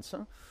sequence.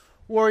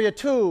 Warrior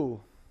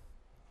 2.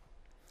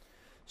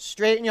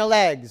 Straighten your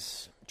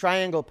legs.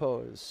 Triangle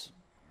pose.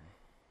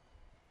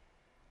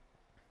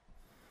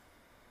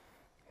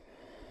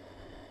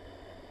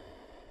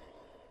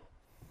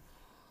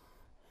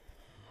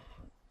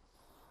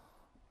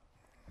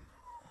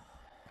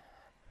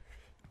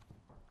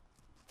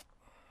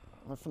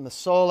 From the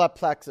solar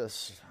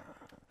plexus,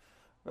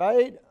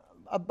 right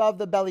above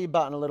the belly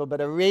button a little bit,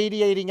 a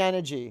radiating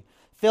energy.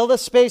 Fill the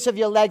space of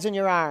your legs and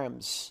your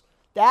arms.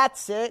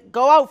 That's it.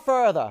 Go out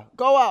further.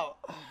 Go out.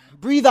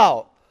 Breathe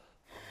out.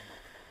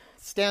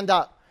 Stand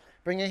up.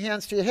 Bring your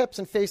hands to your hips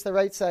and face the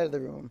right side of the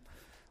room.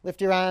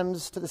 Lift your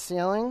arms to the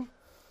ceiling.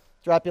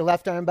 Drop your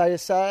left arm by your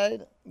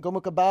side.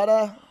 Gomukha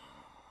Baddha.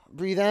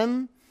 Breathe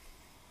in.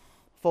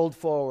 Fold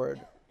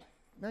forward.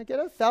 Now get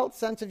a felt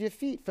sense of your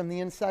feet from the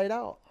inside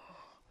out.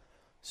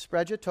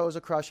 Spread your toes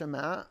across your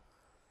mat.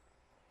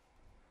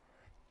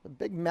 The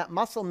big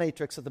muscle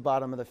matrix at the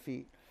bottom of the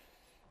feet.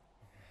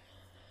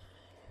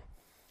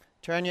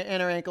 Turn your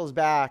inner ankles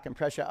back and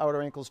press your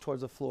outer ankles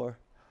towards the floor.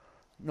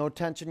 No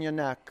tension in your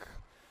neck.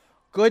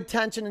 Good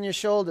tension in your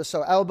shoulders,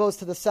 so elbows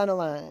to the center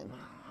line.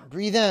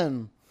 Breathe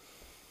in.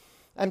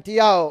 Empty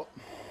out.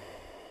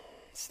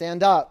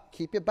 Stand up.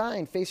 Keep your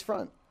bind. Face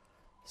front.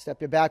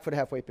 Step your back foot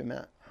halfway up your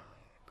mat.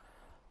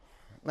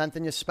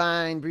 Lengthen your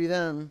spine. Breathe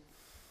in.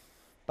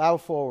 Bow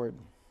forward.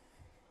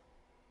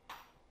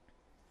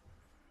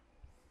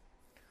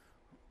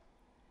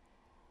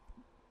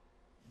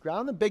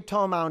 Ground the big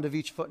toe mound of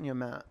each foot in your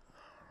mat.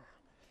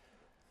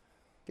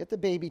 Get the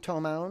baby toe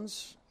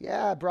mounds.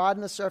 Yeah,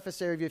 broaden the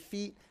surface area of your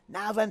feet.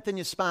 Now lengthen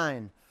your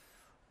spine.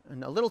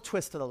 And a little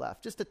twist to the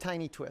left, just a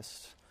tiny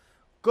twist.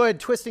 Good,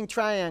 twisting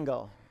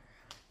triangle.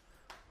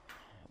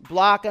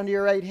 Block under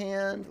your right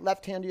hand,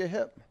 left hand to your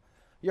hip.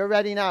 You're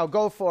ready now.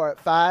 Go for it.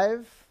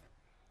 5,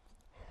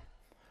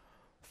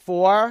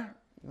 4.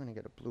 You want to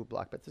get a blue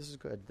block, but this is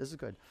good. This is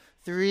good.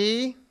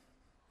 3,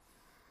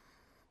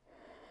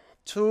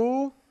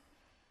 2.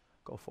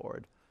 Go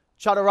forward.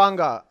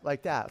 Chaturanga,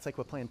 like that. It's like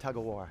we're playing tug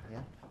of war. Yeah.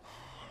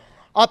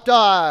 Up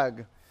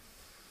dog.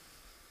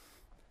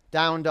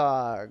 Down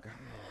dog.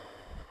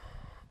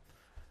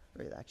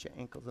 Relax your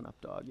ankles and up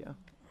dog, yeah.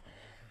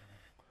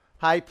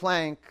 High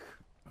plank.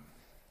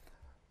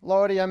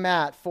 Lower to your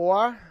mat.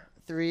 4,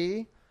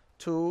 3,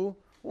 2,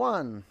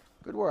 1.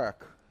 Good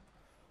work.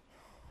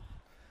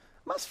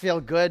 Must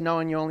feel good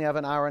knowing you only have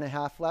an hour and a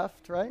half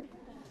left, right?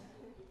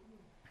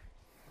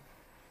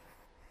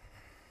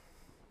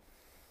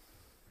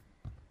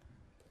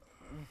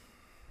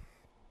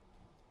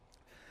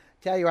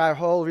 Tell you, our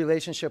whole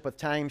relationship with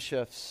time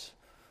shifts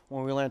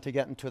when we learn to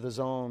get into the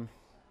zone.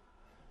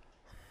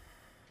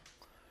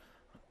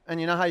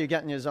 And you know how you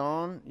get in your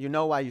zone? You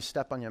know why you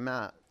step on your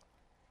mat.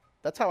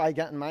 That's how I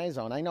get in my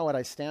zone. I know what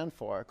I stand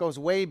for. It goes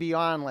way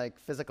beyond like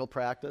physical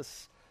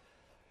practice.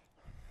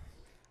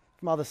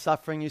 From all the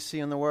suffering you see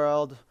in the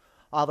world,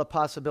 all the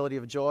possibility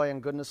of joy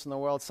and goodness in the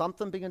world,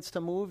 something begins to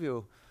move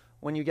you.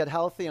 When you get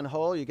healthy and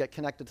whole, you get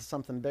connected to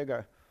something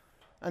bigger.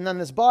 And then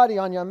this body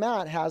on your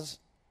mat has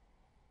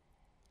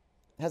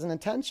an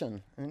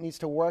intention, and it needs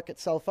to work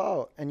itself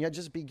out. And you're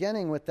just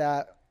beginning with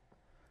that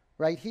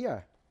right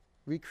here,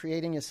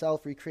 recreating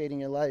yourself, recreating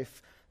your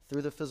life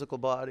through the physical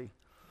body.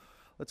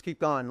 Let's keep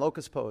going.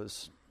 Locust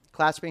pose.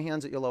 Clasp your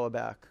hands at your lower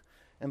back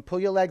and pull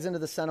your legs into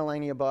the center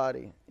line of your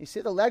body. You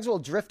see the legs will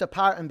drift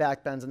apart in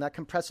back bends, and that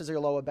compresses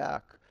your lower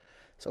back.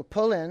 So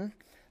pull in.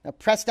 Now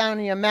press down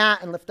on your mat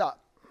and lift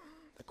up.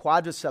 The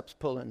quadriceps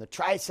pull in. The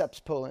triceps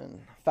pull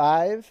in.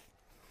 5,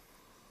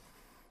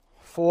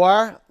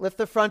 4, lift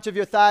the front of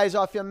your thighs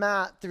off your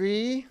mat.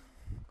 3,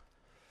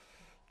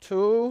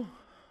 2,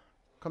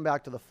 come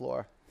back to the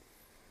floor.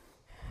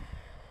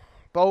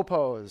 Bow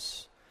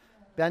pose.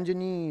 Bend your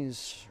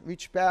knees.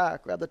 Reach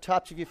back. Grab the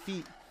tops of your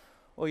feet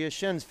or your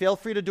shins. Feel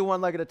free to do one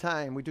leg at a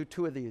time. We do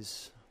 2 of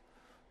these.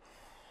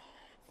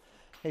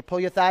 Okay,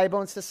 pull your thigh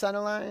bones to center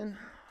line.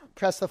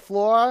 Press the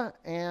floor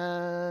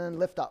and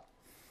lift up.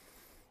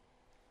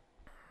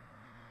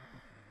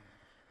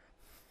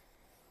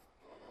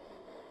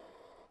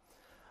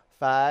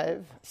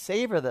 5.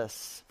 Savor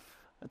this.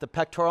 At the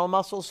pectoral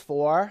muscles.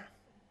 4.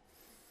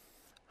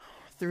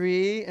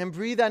 3. And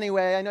breathe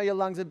anyway. I know your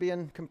lungs are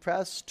being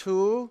compressed.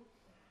 2.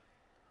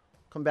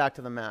 Come back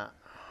to the mat.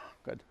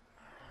 Good.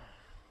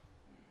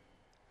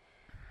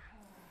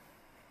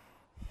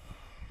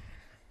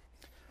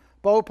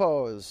 Bow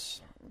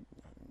pose.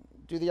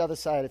 Do the other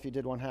side if you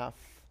did one half.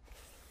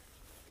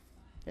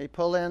 Okay,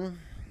 pull in.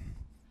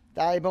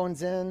 Thigh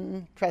bones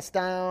in. Press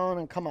down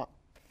and come up.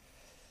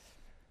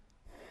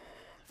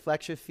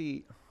 Flex your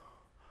feet.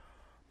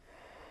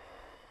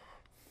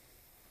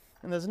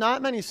 And there's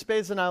not many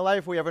spaces in our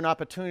life where we have an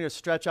opportunity to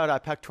stretch out our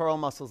pectoral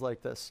muscles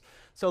like this.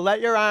 So let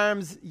your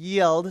arms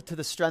yield to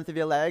the strength of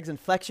your legs and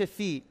flex your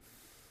feet.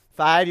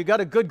 5, you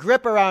got a good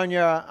grip around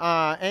your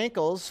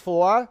ankles.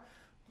 4,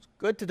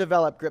 good to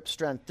develop grip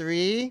strength.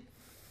 3,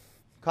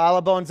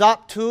 collarbones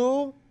up.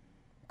 2,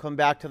 come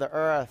back to the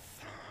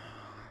earth.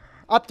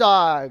 Up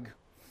dog.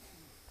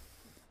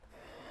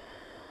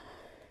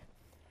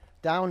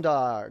 Down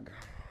dog.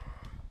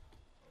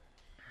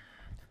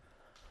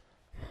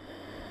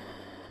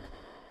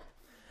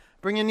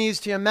 Bring your knees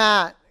to your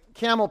mat.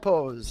 Camel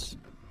pose.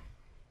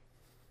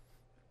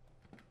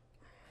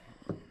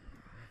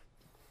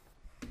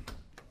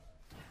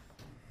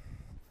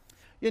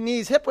 Your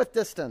knees hip width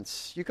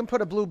distance. You can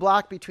put a blue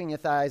block between your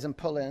thighs and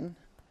pull in.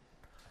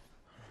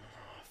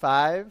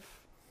 5.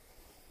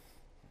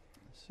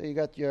 So you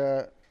got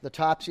the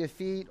tops of your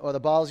feet or the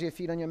balls of your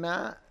feet on your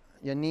mat.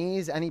 Your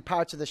knees, any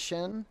parts of the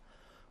shin.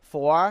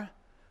 4.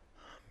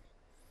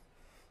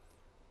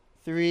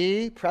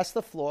 3, press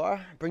the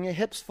floor, bring your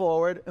hips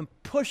forward, and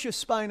push your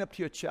spine up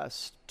to your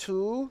chest.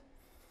 2,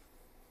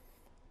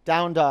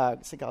 down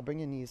dog. So I'll bring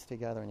your knees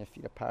together and your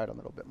feet apart a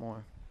little bit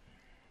more.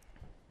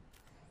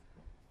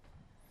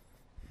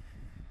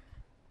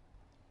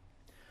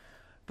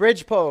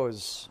 Bridge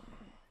pose.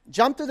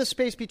 Jump through the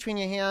space between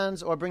your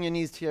hands or bring your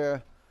knees to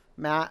your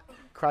mat,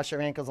 cross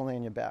your ankles and lay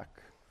on your back.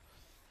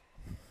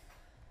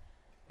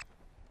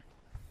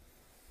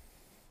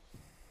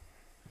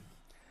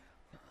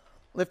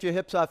 Lift your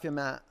hips off your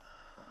mat.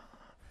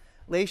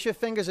 Lace your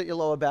fingers at your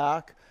lower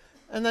back.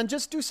 And then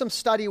just do some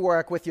study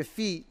work with your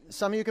feet.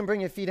 Some of you can bring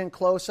your feet in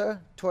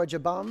closer towards your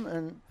bum,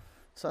 and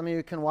some of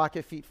you can walk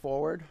your feet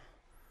forward.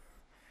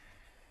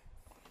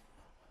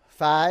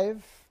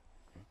 5.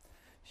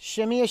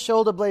 Shimmy your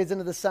shoulder blades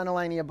into the center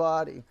line of your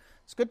body.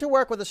 It's good to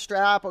work with a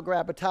strap or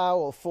grab a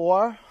towel.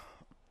 4.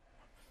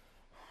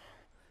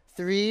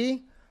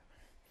 3.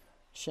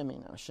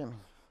 Shimmy now, shimmy.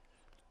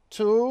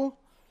 2.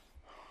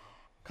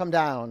 Come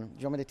down. Do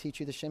you want me to teach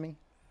you the shimmy?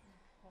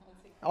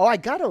 Oh, I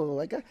got to.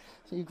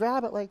 So you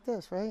grab it like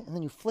this, right? And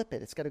then you flip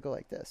it. It's got to go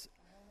like this.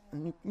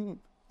 And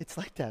it's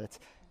like that.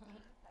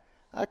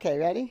 Okay,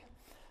 ready?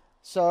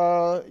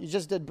 So you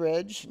just did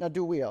bridge. Now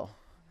do wheel.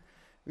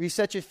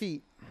 Reset your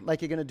feet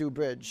like you're going to do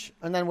bridge.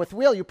 And then with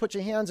wheel, you put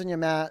your hands on your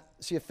mat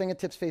so your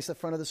fingertips face the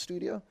front of the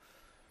studio.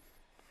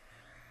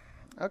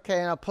 Okay,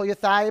 now pull your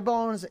thigh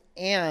bones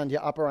and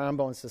your upper arm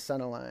bones to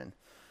center line.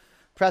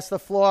 Press the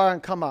floor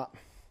and come up.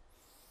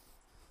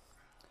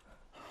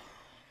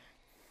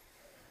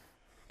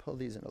 Pull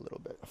these in a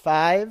little bit.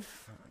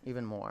 5,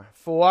 even more.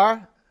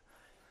 4,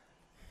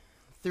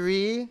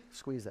 3,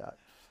 squeeze that.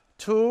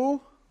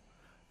 2,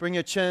 bring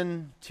your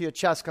chin to your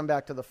chest, come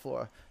back to the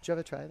floor. Did you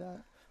ever try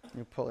that?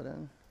 You pull it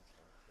in.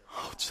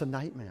 Oh, it's a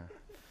nightmare.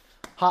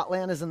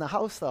 Hotland is in the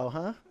house, though,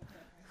 huh?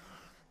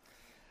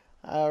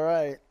 All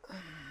right.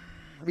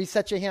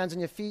 Reset your hands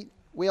and your feet.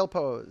 Wheel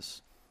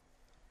pose.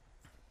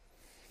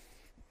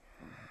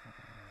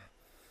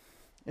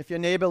 If your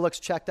neighbor looks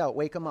checked out,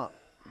 wake him up.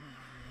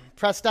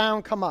 Press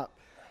down, come up.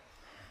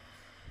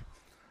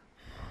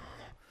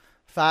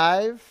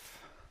 5,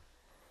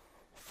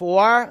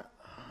 4,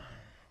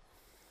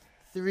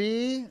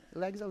 3,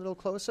 legs a little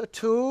closer.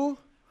 2,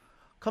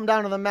 come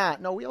down to the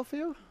mat. No wheel for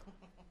you?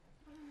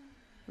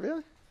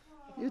 Really?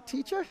 You a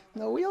teacher?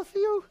 No wheel for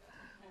you?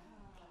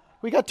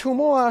 We got 2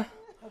 more. Okay.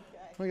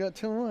 We got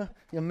 2 more.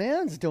 Your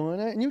man's doing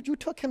it. And you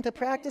took him to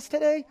practice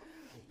today?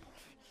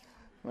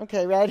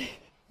 Okay, ready?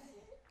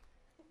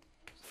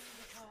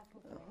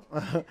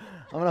 I'm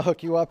going to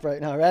hook you up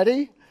right now.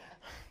 Ready?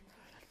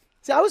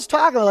 See, I was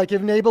talking like if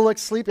neighbor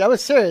looks sleepy. I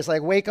was serious.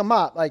 Like, wake him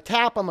up. Like,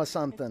 tap him or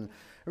something.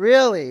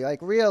 Really? Like,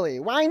 really?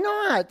 Why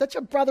not? That's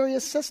your brother or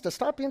your sister.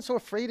 Stop being so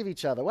afraid of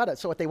each other. What?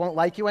 So what, they won't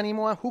like you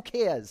anymore? Who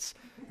cares?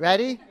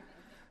 Ready?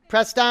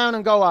 Press down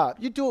and go up.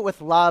 You do it with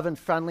love and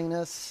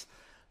friendliness.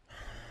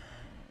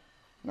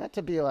 Not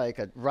to be like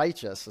a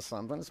righteous or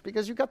something. It's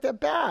because you got their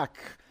back.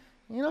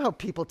 You know how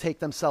people take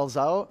themselves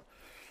out.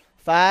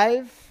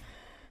 5,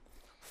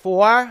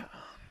 4,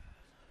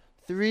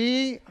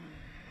 3,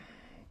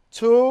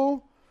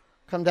 2,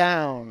 come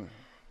down.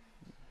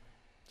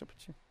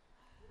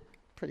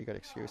 Pretty good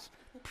excuse.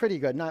 Pretty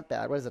good, not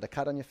bad. What is it, a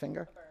cut on your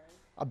finger?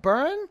 A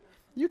burn?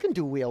 You can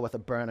do wheel with a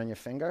burn on your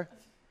finger.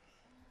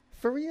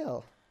 For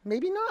real.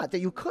 Maybe not. That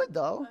you could,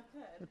 though.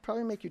 It'd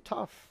probably make you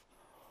tough.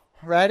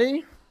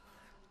 Ready?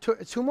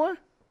 Two more?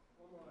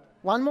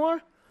 One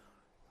more?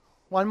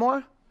 One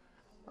more?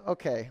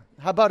 Okay.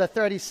 How about a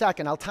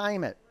 30-second? I'll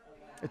time it.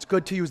 It's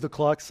good to use the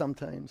clock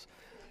sometimes.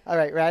 All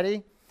right,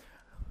 ready?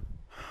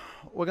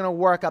 We're going to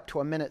work up to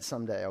a minute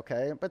someday,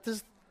 okay? But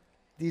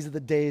these are the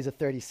days of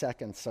 30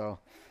 seconds, so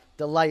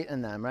delight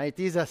in them, right?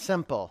 These are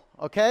simple,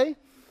 okay?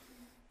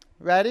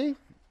 Ready?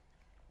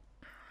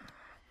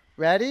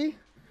 Ready?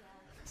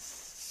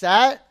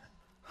 Set.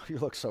 You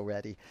look so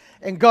ready.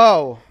 And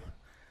go.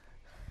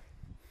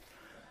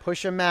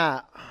 Push a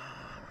mat.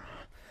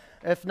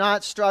 If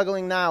not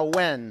struggling now,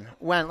 when?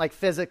 When, like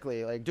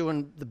physically, like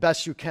doing the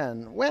best you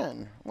can.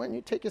 When? When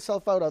you take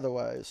yourself out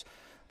otherwise.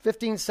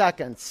 15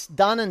 seconds.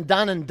 Done and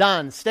done and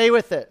done. Stay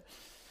with it.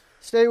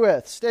 Stay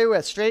with.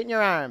 Straighten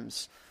your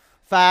arms.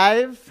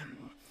 5,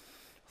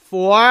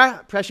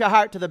 4, press your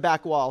heart to the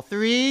back wall.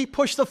 3,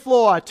 push the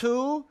floor.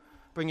 2,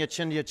 bring your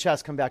chin to your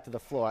chest, come back to the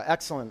floor.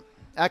 Excellent.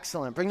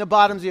 Excellent. Bring the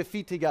bottoms of your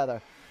feet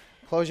together.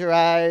 Close your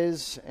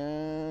eyes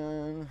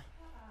and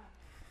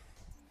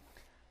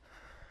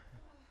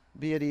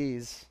be at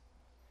ease.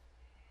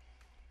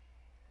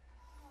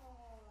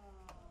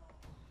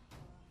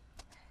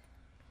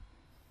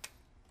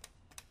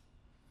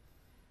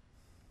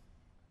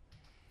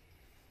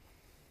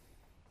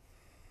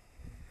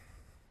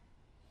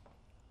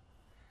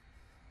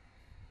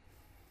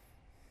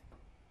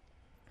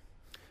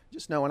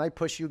 Just know when I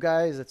push you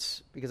guys,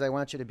 it's because I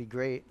want you to be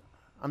great.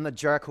 I'm the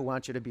jerk who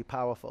wants you to be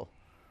powerful.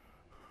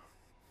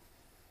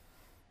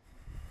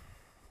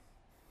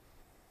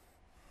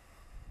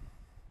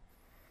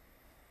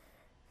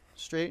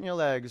 Straighten your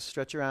legs,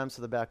 stretch your arms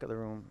to the back of the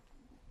room.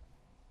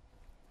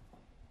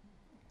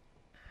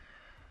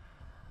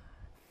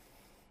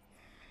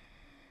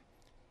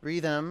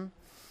 Breathe in.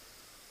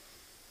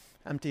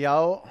 Empty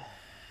out.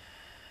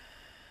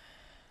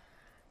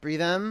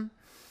 Breathe in.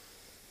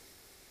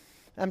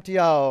 Empty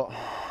out.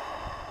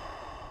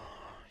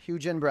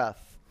 Huge in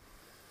breath.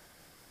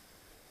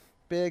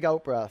 Big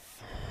out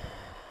breath.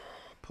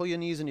 Pull your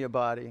knees into your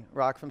body.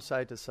 Rock from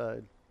side to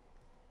side.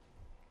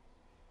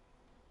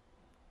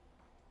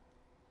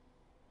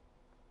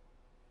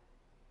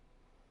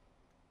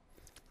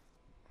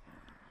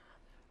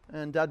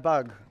 And dead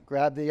bug.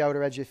 Grab the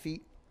outer edge of your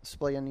feet.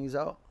 Splay your knees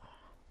out.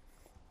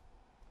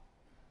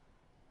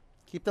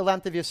 Keep the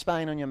length of your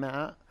spine on your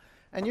mat.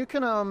 And you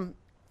can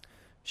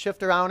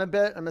shift around a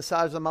bit and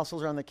massage the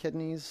muscles around the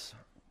kidneys.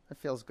 It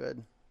feels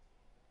good.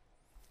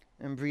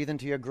 And breathe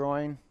into your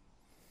groin.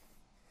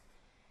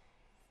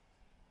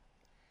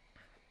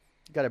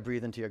 You got to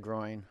breathe into your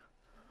groin,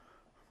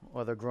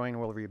 or the groin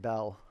will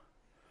rebel.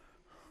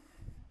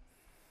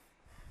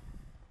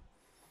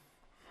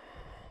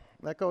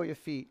 Let go of your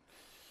feet.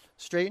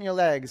 Straighten your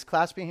legs.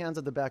 Clasp your hands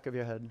at the back of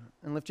your head.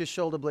 And lift your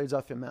shoulder blades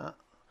off your mat.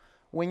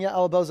 Wing your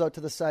elbows out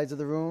to the sides of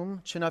the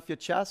room. Chin off your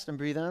chest and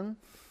breathe in.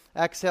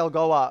 Exhale,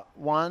 go up.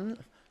 1,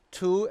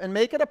 2, and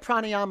make it a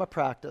pranayama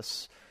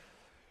practice.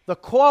 The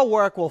core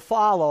work will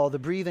follow the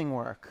breathing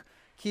work.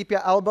 Keep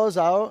your elbows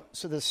out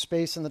so there's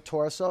space in the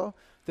torso.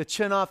 The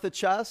chin off the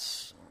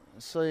chest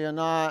so you're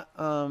not,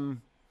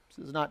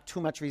 there's not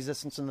too much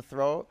resistance in the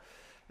throat.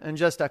 And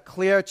just a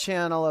clear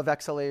channel of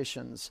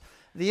exhalations.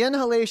 The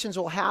inhalations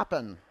will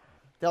happen.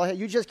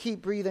 You just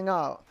keep breathing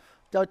out.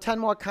 10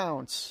 more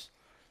counts.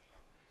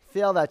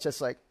 Feel that,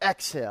 just like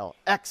exhale,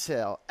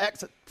 exhale,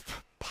 exhale.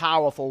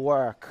 Powerful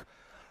work.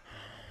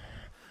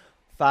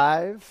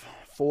 5,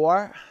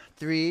 4,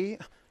 3,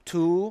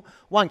 2,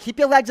 1. Keep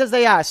your legs as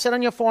they are. Sit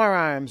on your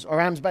forearms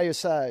or arms by your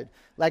side.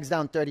 Legs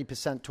down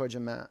 30% towards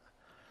your mat.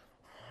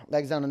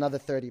 Legs down another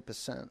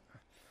 30%.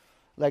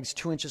 Legs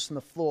 2 inches from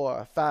the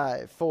floor.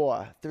 5,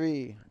 4,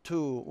 3,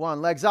 2,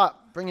 1. Legs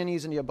up. Bring your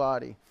knees into your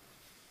body.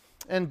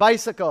 And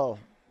bicycle.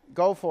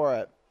 Go for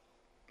it.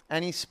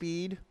 Any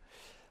speed,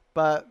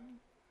 but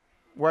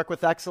work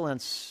with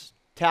excellence.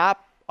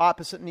 Tap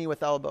opposite knee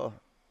with elbow.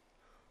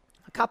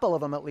 A couple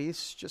of them at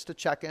least, just to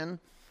check in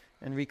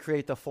and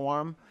recreate the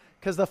form.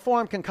 Because the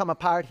form can come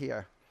apart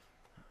here.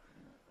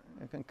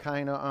 It can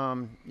kind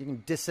of, you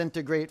can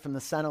disintegrate from the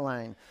center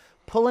line.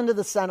 Pull into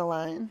the center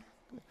line.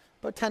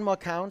 About 10 more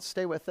counts.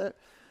 Stay with it.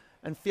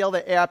 And feel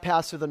the air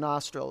pass through the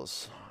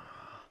nostrils.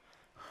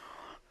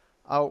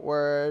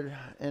 Outward,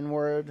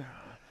 inward.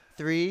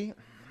 3,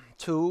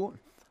 2,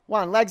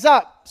 1. Legs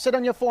up. Sit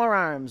on your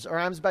forearms or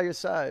arms by your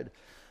side.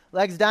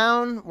 Legs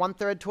down,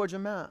 1/3 towards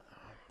your mat.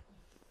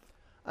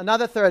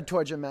 Another third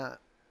towards your mat.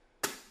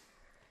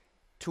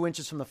 2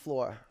 inches from the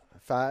floor.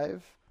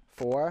 5,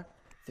 4,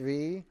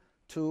 3,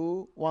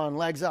 2, 1.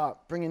 Legs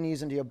up. Bring your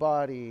knees into your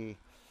body.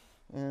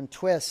 And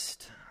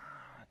twist.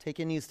 Take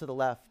your knees to the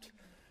left.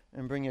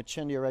 And bring your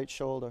chin to your right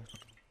shoulder.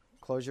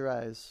 Close your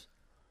eyes.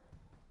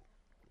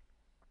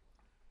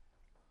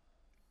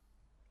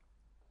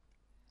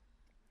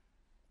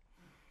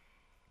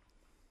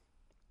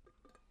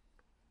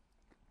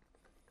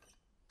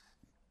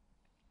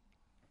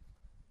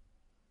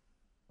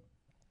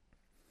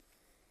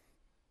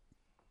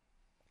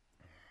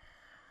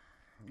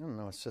 I don't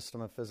know, a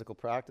system of physical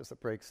practice that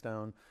breaks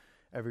down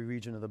every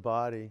region of the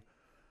body,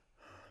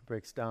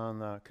 breaks down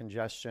the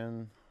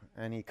congestion,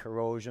 any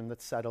corrosion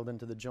that's settled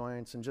into the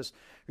joints, and just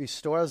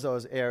restores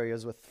those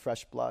areas with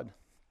fresh blood.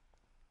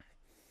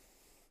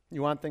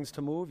 You want things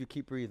to move, you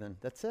keep breathing.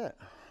 That's it.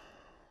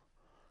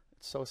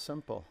 It's so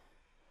simple.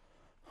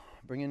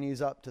 Bring your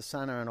knees up to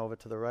center and over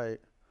to the right.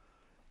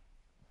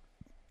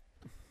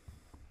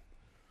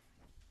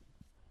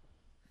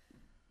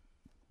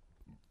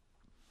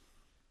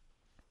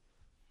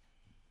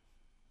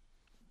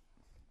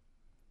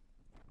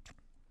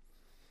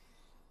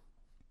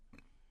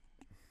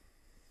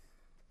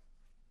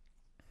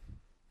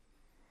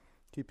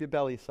 Keep your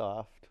belly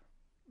soft,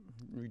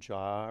 your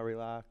jaw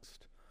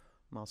relaxed,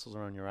 muscles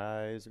around your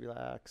eyes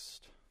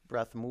relaxed,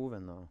 breath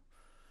moving though.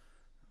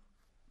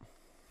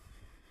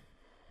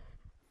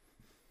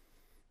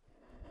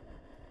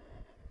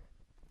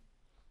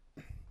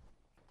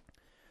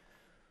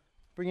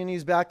 Bring your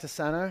knees back to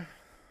center.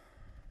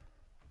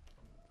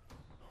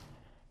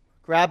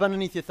 Grab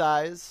underneath your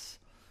thighs,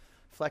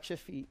 flex your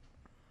feet,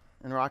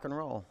 and rock and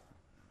roll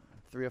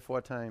 3 or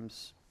 4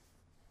 times.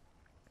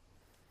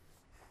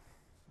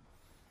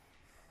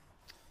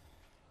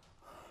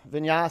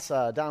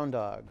 Vinyasa, down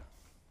dog.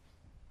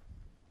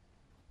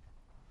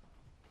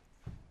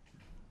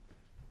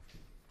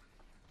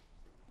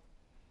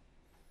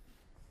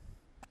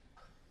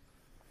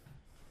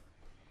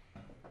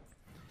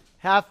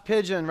 Half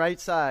pigeon, right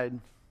side.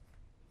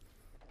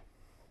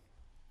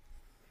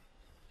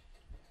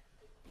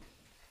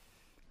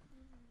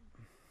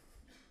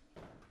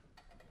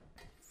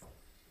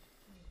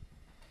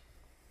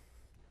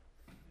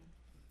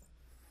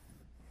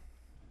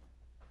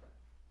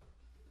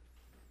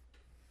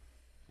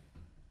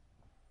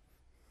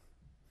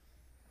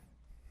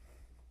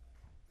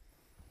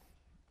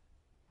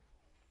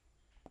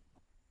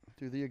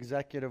 Do the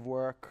executive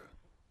work,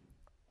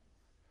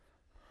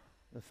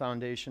 the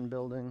foundation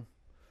building.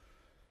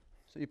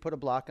 So you put a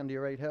block under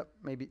your right hip,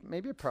 maybe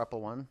a purple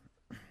one,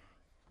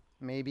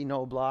 maybe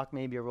no block,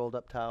 maybe a rolled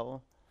up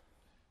towel.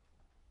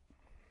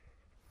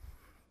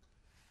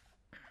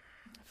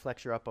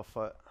 Flex your upper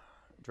foot,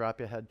 drop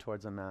your head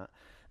towards the mat.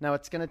 Now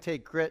it's going to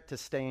take grit to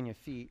stay in your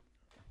feet,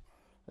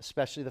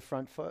 especially the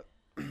front foot.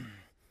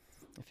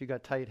 If you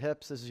got tight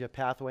hips, this is your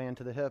pathway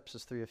into the hips,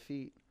 is through your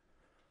feet.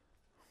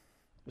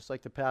 Just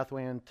like the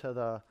pathway into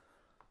the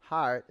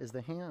heart is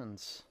the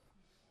hands.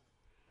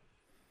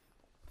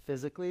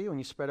 Physically, when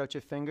you spread out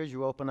your fingers,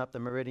 you open up the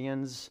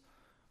meridians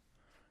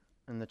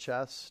in the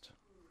chest.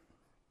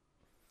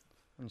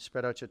 When you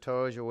spread out your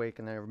toes, you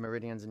awaken the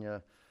meridians in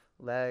your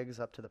legs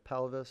up to the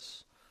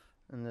pelvis.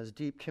 And there's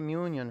deep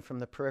communion from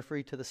the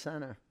periphery to the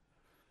center.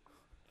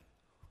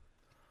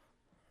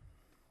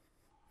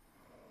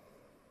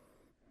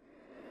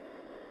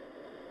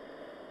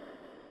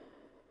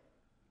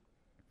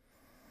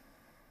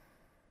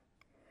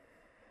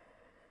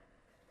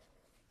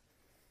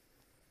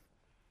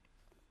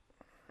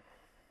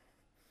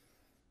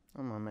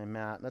 I'm on my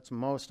mat. That's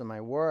most of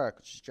my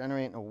work, just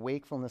generating a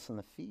wakefulness in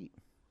the feet.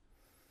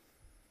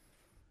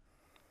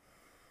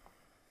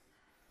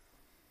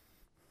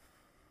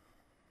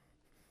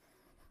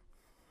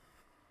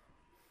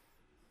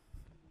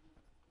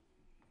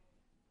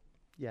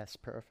 Yes,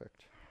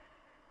 perfect.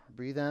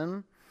 Breathe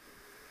in.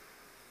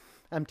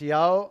 Empty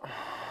out.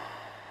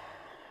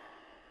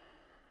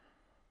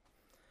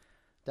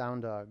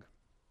 Down dog.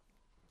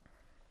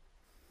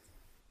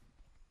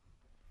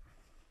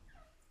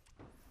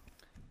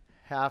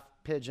 Half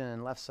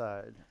pigeon, left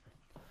side.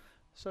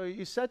 So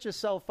you set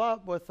yourself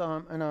up with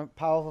in a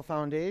powerful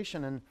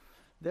foundation, and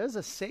there's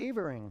a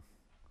savoring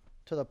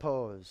to the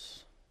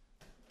pose.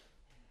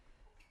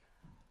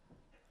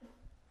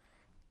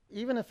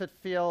 Even if it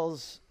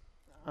feels,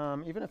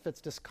 even if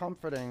it's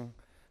discomforting,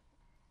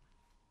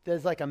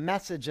 there's like a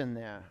message in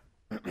there.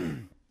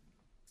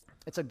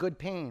 It's a good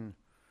pain.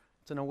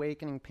 It's an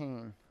awakening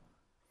pain.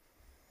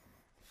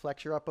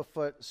 Flex your upper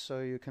foot so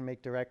you can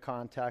make direct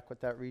contact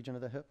with that region of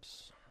the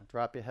hips.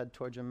 Drop your head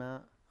towards your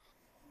mat.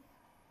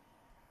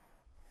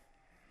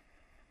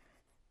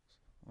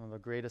 One of the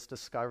greatest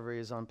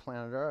discoveries on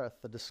planet Earth,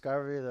 the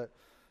discovery that,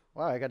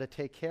 wow, I got to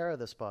take care of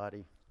this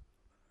body.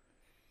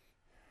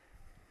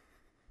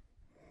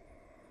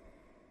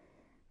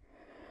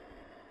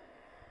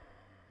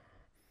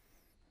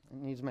 It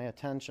needs my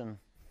attention.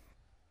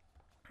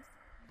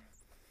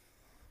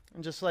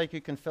 And just like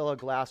you can fill a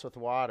glass with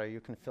water,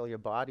 you can fill your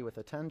body with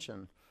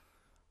attention.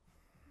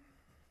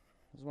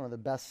 It's one of the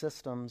best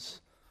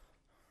systems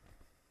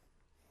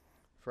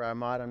for our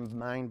modern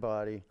mind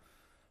body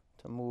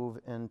to move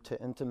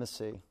into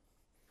intimacy,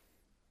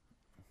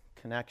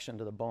 connection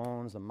to the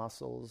bones, the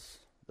muscles,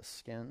 the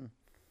skin,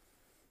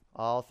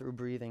 all through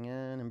breathing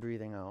in and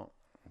breathing out,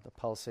 the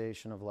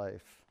pulsation of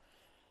life,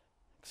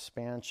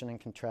 expansion and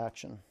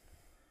contraction.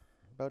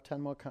 About 10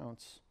 more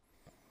counts.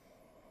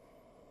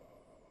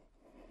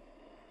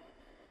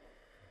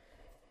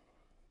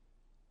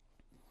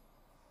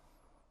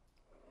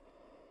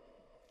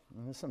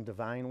 And there's some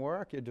divine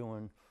work you're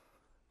doing.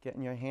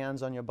 Getting your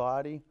hands on your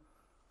body.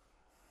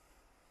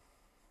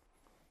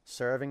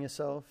 Serving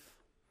yourself.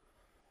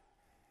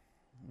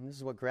 This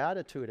is what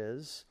gratitude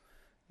is.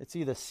 It's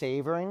either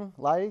savoring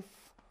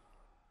life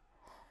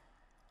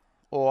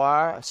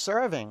or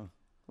serving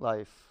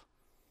life.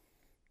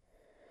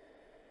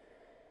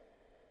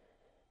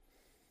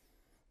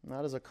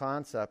 Not as a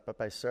concept, but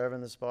by serving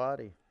this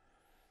body.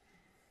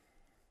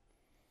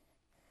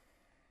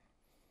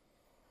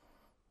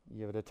 You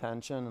give it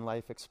attention and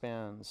life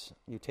expands.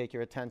 You take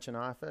your attention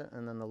off it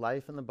and then the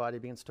life in the body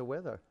begins to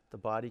wither. The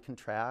body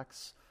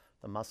contracts,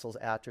 the muscles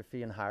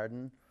atrophy and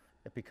harden.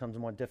 It becomes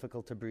more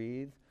difficult to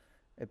breathe.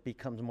 It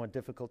becomes more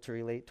difficult to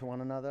relate to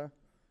one another.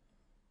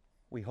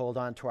 We hold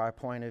on to our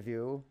point of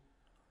view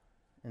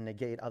and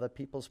negate other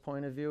people's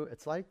point of view.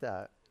 It's like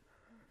that.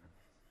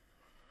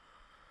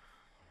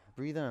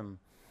 Breathe in.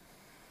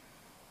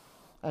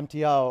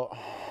 Empty out.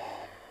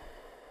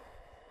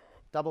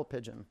 Double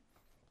pigeon.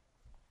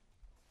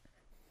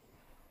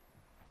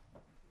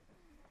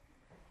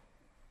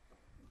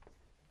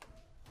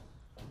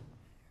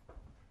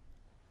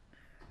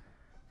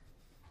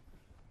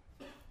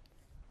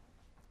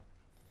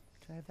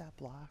 Can I have that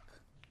block?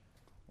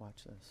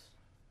 Watch this.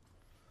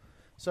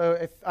 So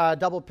if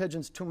double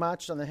pigeon's too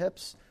much on the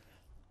hips,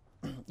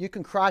 you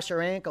can cross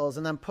your ankles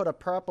and then put a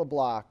purple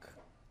block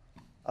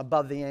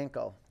above the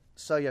ankle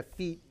so your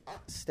feet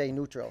stay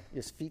neutral.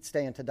 Your feet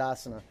stay in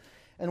Tadasana.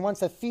 And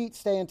once the feet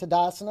stay in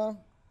Tadasana,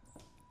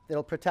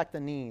 it'll protect the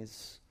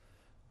knees.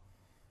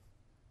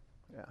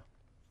 Yeah.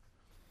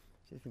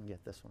 See if we can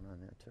get this one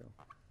on there too.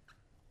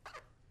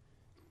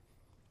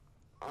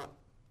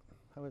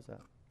 How is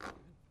that?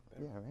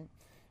 Yeah, right?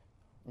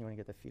 You want to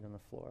get the feet on the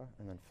floor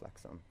and then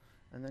flex them.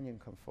 And then you can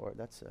come forward.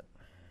 That's it.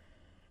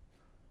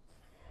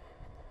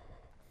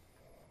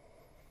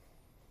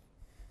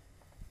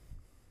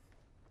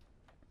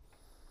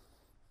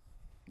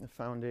 The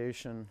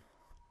foundation.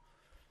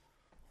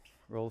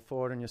 Roll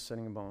forward in your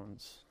sitting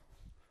bones.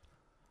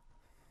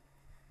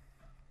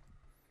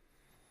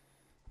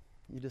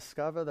 You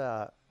discover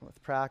that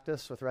with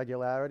practice, with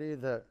regularity,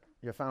 that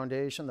your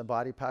foundation, the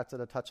body parts that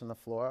are touching the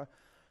floor,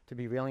 to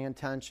be really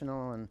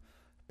intentional and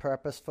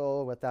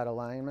purposeful with that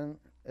alignment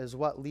is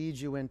what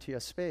leads you into your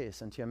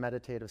space, into your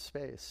meditative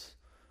space.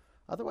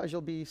 Otherwise,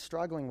 you'll be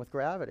struggling with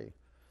gravity.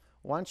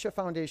 Once your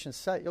foundation's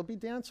set, you'll be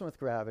dancing with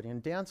gravity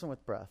and dancing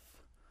with breath.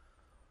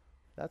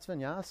 That's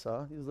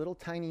vinyasa, these little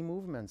tiny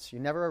movements. You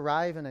never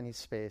arrive in any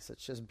space.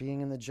 It's just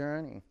being in the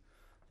journey,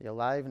 the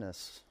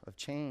aliveness of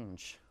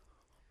change.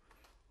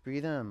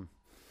 Breathe in.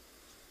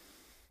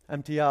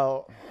 Empty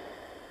out.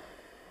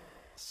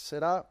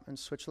 Sit up and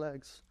switch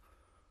legs.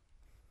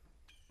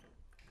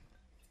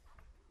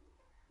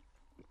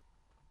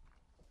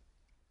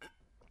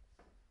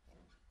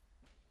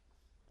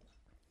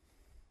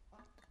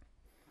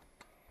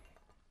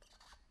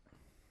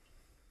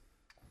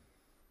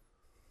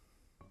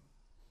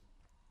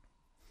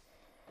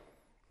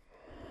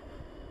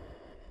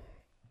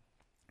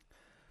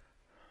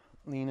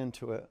 Lean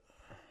into it.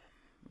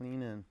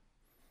 Lean in.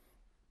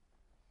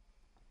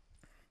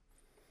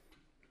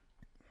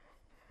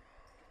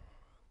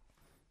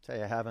 Tell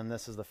you, having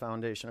this as the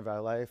foundation of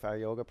our life, our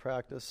yoga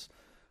practice,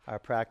 our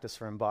practice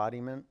for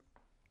embodiment.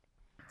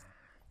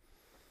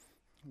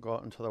 Go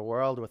out into the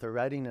world with a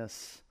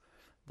readiness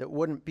that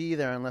wouldn't be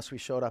there unless we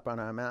showed up on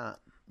our mat.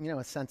 You know,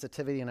 a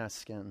sensitivity in our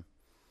skin,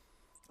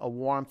 a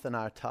warmth in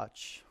our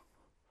touch,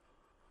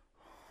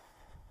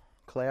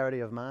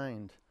 clarity of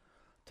mind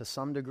to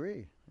some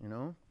degree, you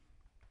know,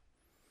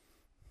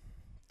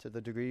 to the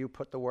degree you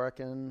put the work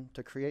in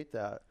to create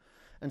that.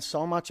 And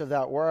so much of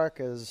that work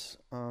is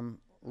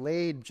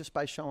laid just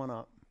by showing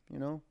up, you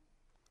know,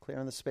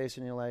 clearing the space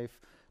in your life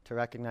to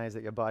recognize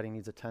that your body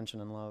needs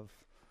attention and love.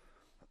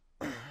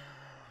 A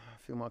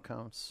few more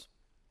counts.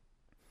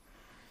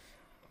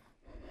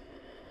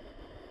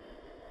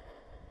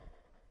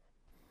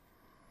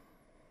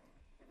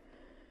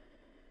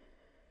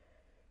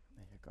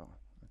 There you go.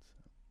 That's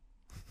it.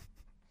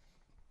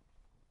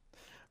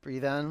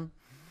 Breathe in.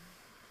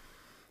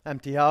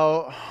 Empty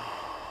out.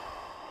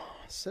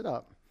 Sit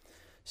up.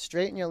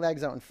 Straighten your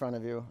legs out in front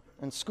of you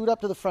and scoot up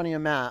to the front of your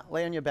mat.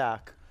 Lay on your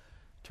back.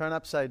 Turn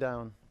upside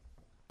down.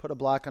 Put a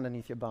block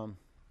underneath your bum.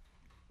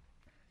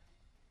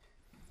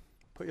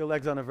 Put your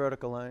legs on a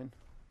vertical line.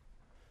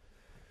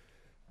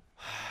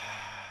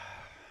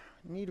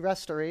 You need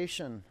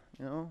restoration,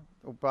 you know.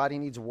 The body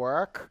needs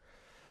work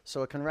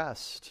so it can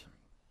rest.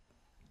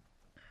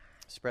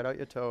 Spread out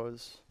your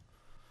toes.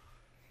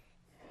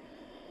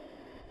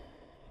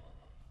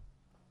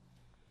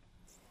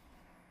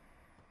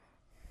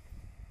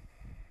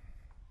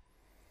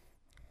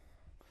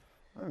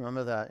 I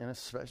remember that, you know,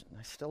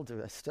 I still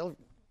do.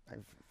 I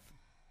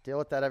deal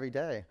with that every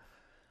day.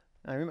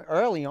 I remember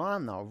early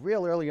on, though,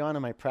 real early on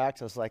in my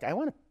practice, like I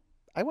want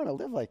to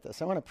live like this.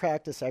 I want to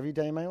practice every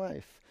day of my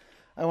life.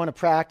 I want to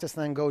practice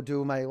and then go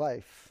do my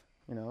life,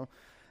 you know.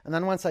 And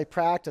then once I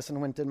practiced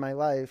and went did my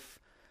life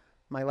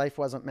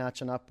wasn't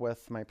matching up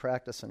with my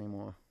practice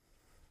anymore.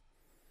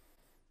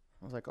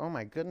 I was like, oh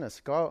my goodness,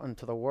 go out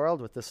into the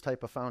world with this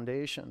type of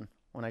foundation.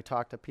 When I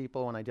talk to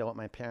people, when I deal with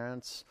my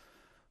parents,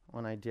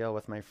 when I deal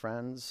with my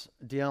friends,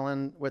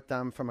 dealing with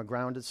them from a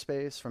grounded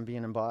space, from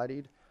being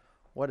embodied,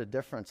 What a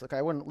difference. Look,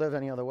 I wouldn't live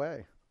any other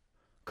way.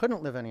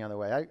 Couldn't live any other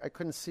way. I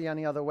couldn't see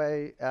any other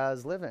way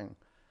as living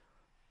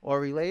or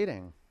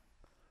relating.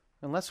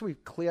 Unless we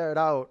clear it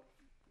out,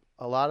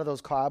 a lot of those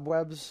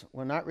cobwebs,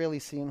 we're not really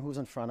seeing who's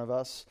in front of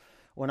us.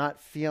 We're not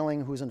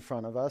feeling who's in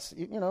front of us.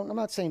 You know, I'm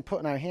not saying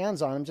putting our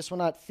hands on them, just we're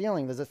not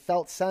feeling. There's a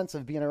felt sense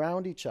of being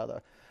around each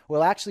other.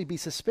 We'll actually be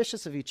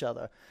suspicious of each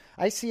other.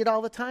 I see it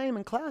all the time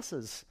in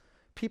classes.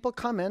 People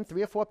come in,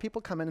 3 or 4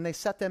 people come in, and they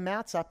set their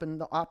mats up in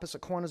the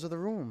opposite corners of the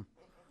room.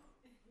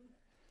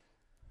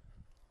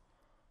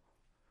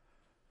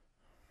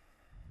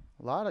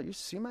 You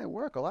see my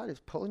work, a lot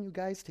is pulling you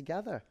guys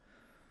together.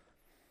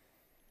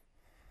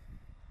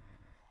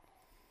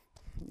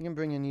 You can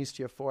bring your knees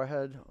to your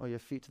forehead or your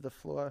feet to the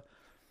floor.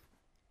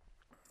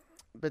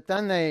 But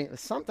then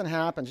something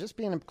happens, just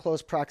being in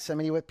close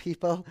proximity with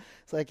people.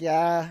 It's like,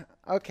 yeah,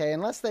 okay,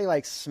 unless they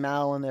like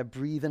smell and they're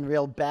breathing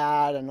real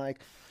bad and like,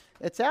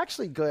 it's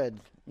actually good,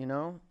 you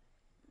know?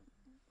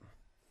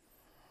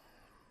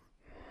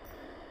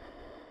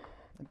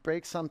 It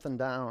breaks something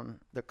down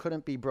that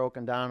couldn't be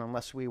broken down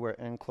unless we were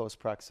in close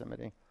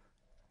proximity,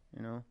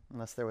 you know,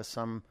 unless there was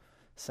some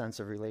sense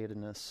of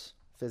relatedness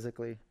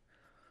physically.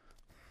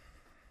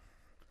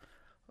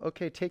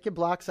 Okay, take your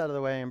blocks out of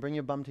the way and bring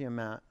your bum to your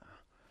mat.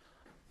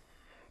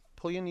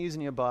 Pull your knees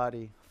in your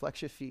body.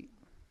 Flex your feet.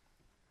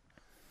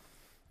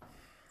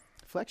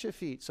 Flex your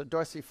feet, so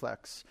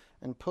dorsiflex,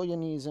 and pull your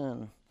knees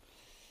in.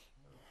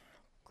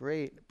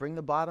 Great. Bring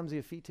the bottoms of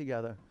your feet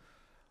together.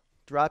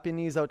 Drop your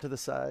knees out to the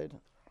side.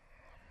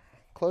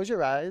 Close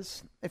your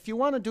eyes. If you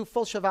want to do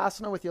full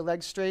shavasana with your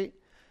legs straight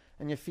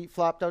and your feet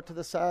flopped out to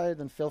the side,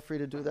 then feel free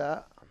to do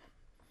that.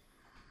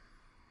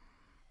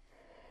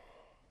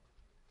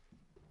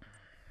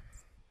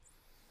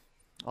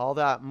 All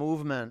that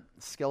movement,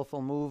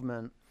 skillful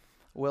movement,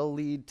 will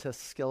lead to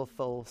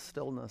skillful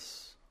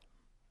stillness.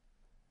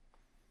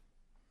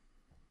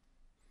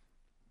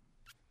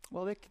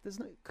 Well, it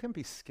couldn't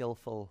be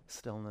skillful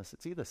stillness.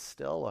 It's either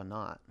still or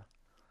not.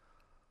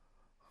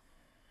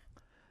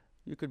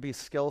 You could be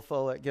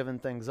skillful at giving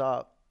things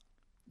up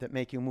that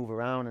make you move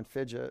around and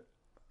fidget.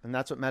 And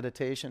that's what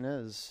meditation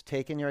is.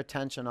 Taking your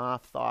attention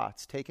off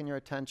thoughts, taking your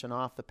attention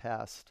off the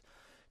past,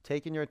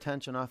 taking your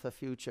attention off the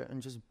future,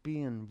 and just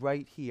being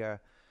right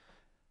here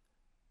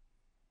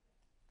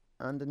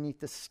underneath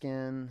the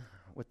skin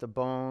with the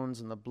bones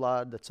and the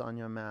blood that's on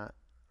your mat.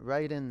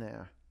 Right in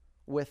there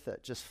with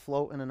it, just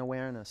floating in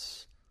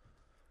awareness.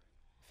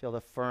 Feel the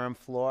firm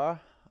floor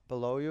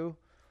below you.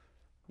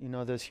 You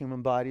know there's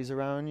human bodies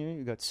around you.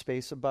 You got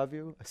space above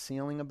you, a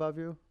ceiling above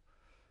you.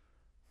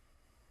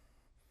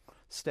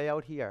 Stay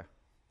out here.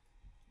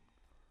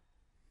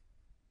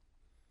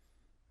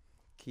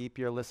 Keep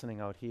your listening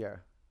out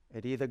here.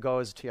 It either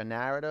goes to your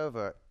narrative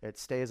or it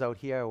stays out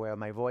here where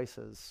my voice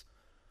is.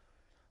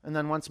 And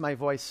then once my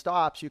voice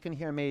stops, you can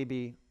hear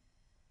maybe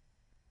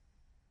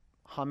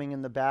humming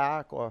in the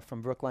back or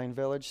from Brookline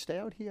Village. Stay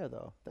out here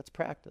though. That's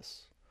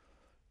practice.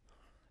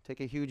 Take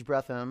a huge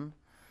breath in.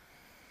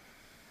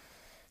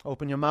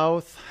 Open your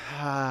mouth.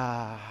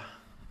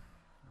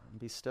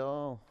 Be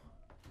still.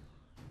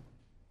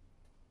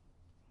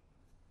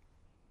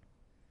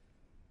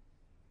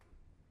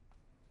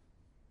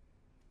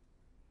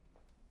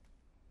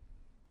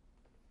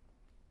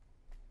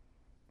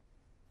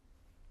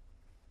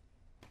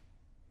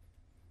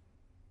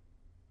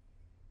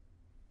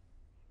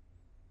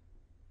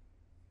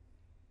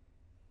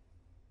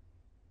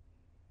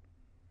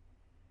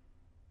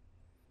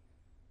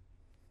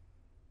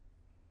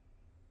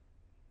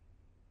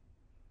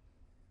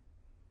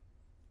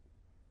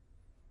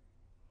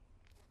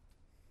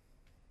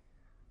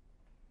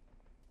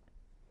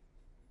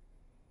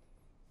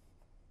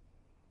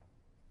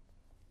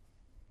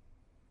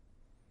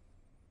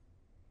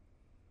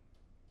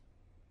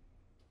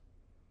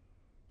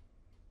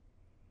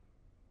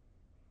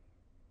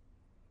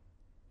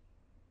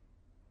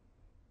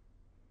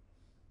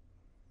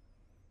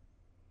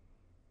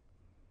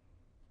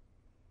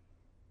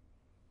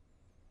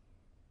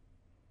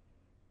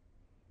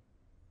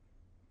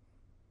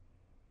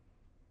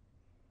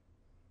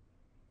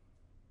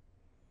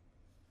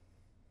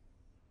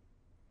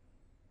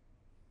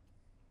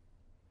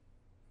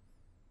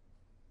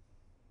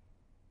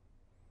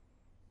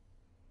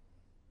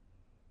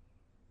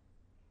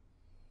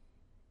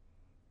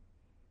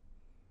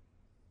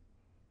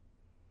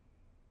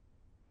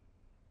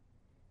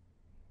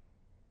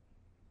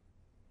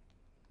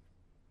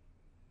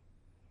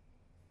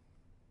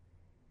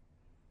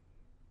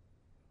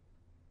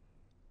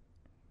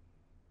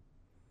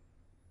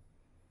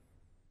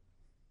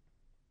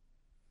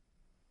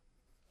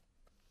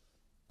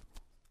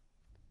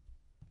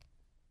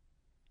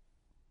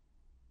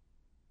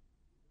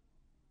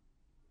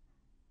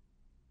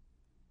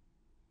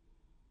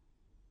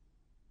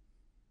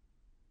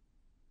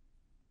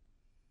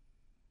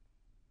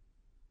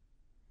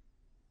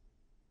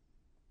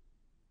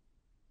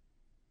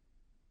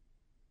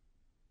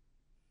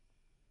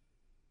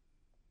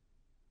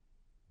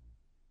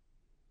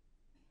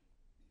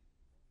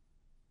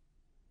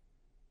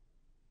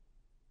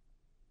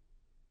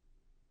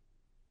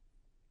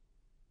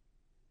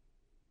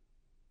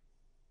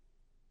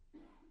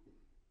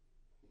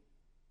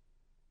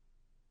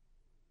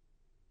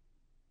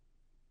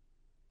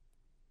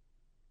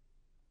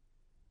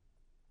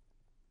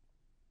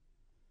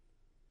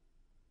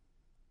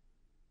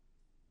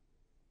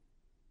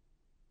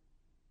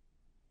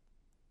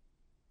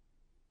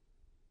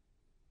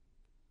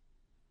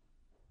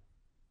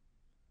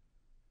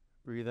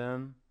 Breathe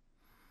in.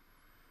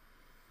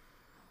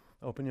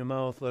 Open your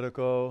mouth, let it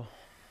go.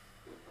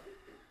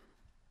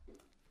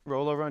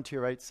 Roll over onto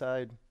your right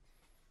side.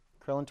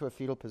 Curl into a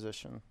fetal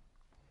position.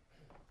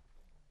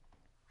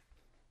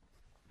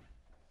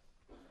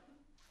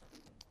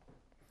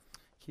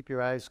 Keep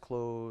your eyes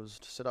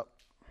closed. Sit up.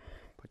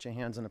 Put your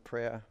hands in a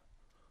prayer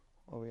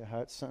over your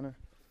heart center.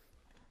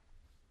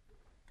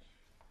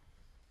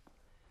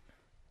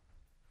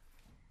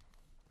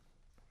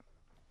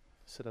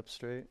 Sit up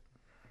straight.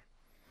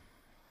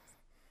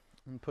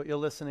 And put your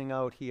listening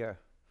out here,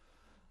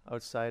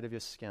 outside of your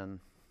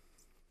skin.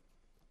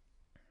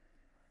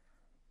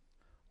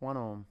 One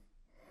Om.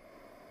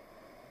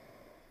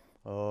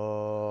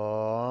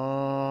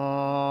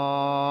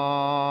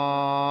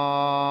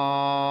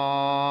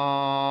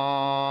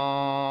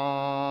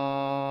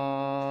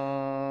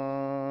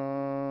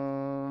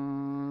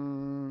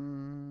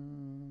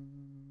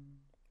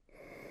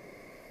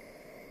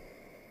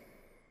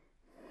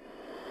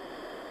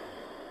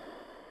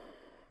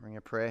 Bring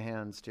your prayer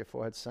hands to your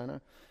forehead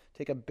center.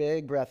 Take a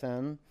big breath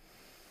in.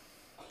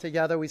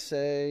 Together we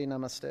say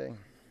Namaste.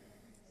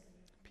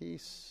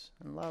 Peace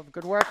and love.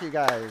 Good work, you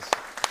guys.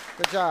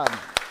 Good job.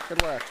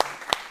 Good work.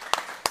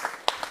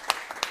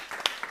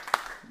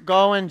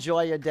 Go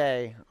enjoy your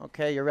day.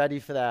 Okay, you're ready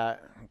for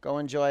that. Go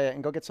enjoy it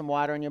and go get some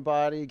water in your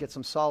body, get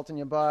some salt in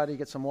your body,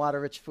 get some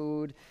water-rich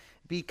food.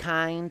 Be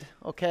kind,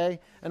 okay?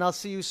 And I'll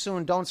see you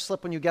soon. Don't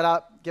slip when you get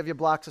up. Give your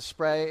blocks a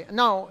spray.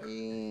 No,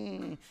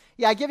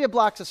 yeah, give your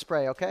blocks a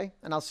spray, okay?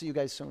 And I'll see you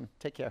guys soon.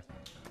 Take care.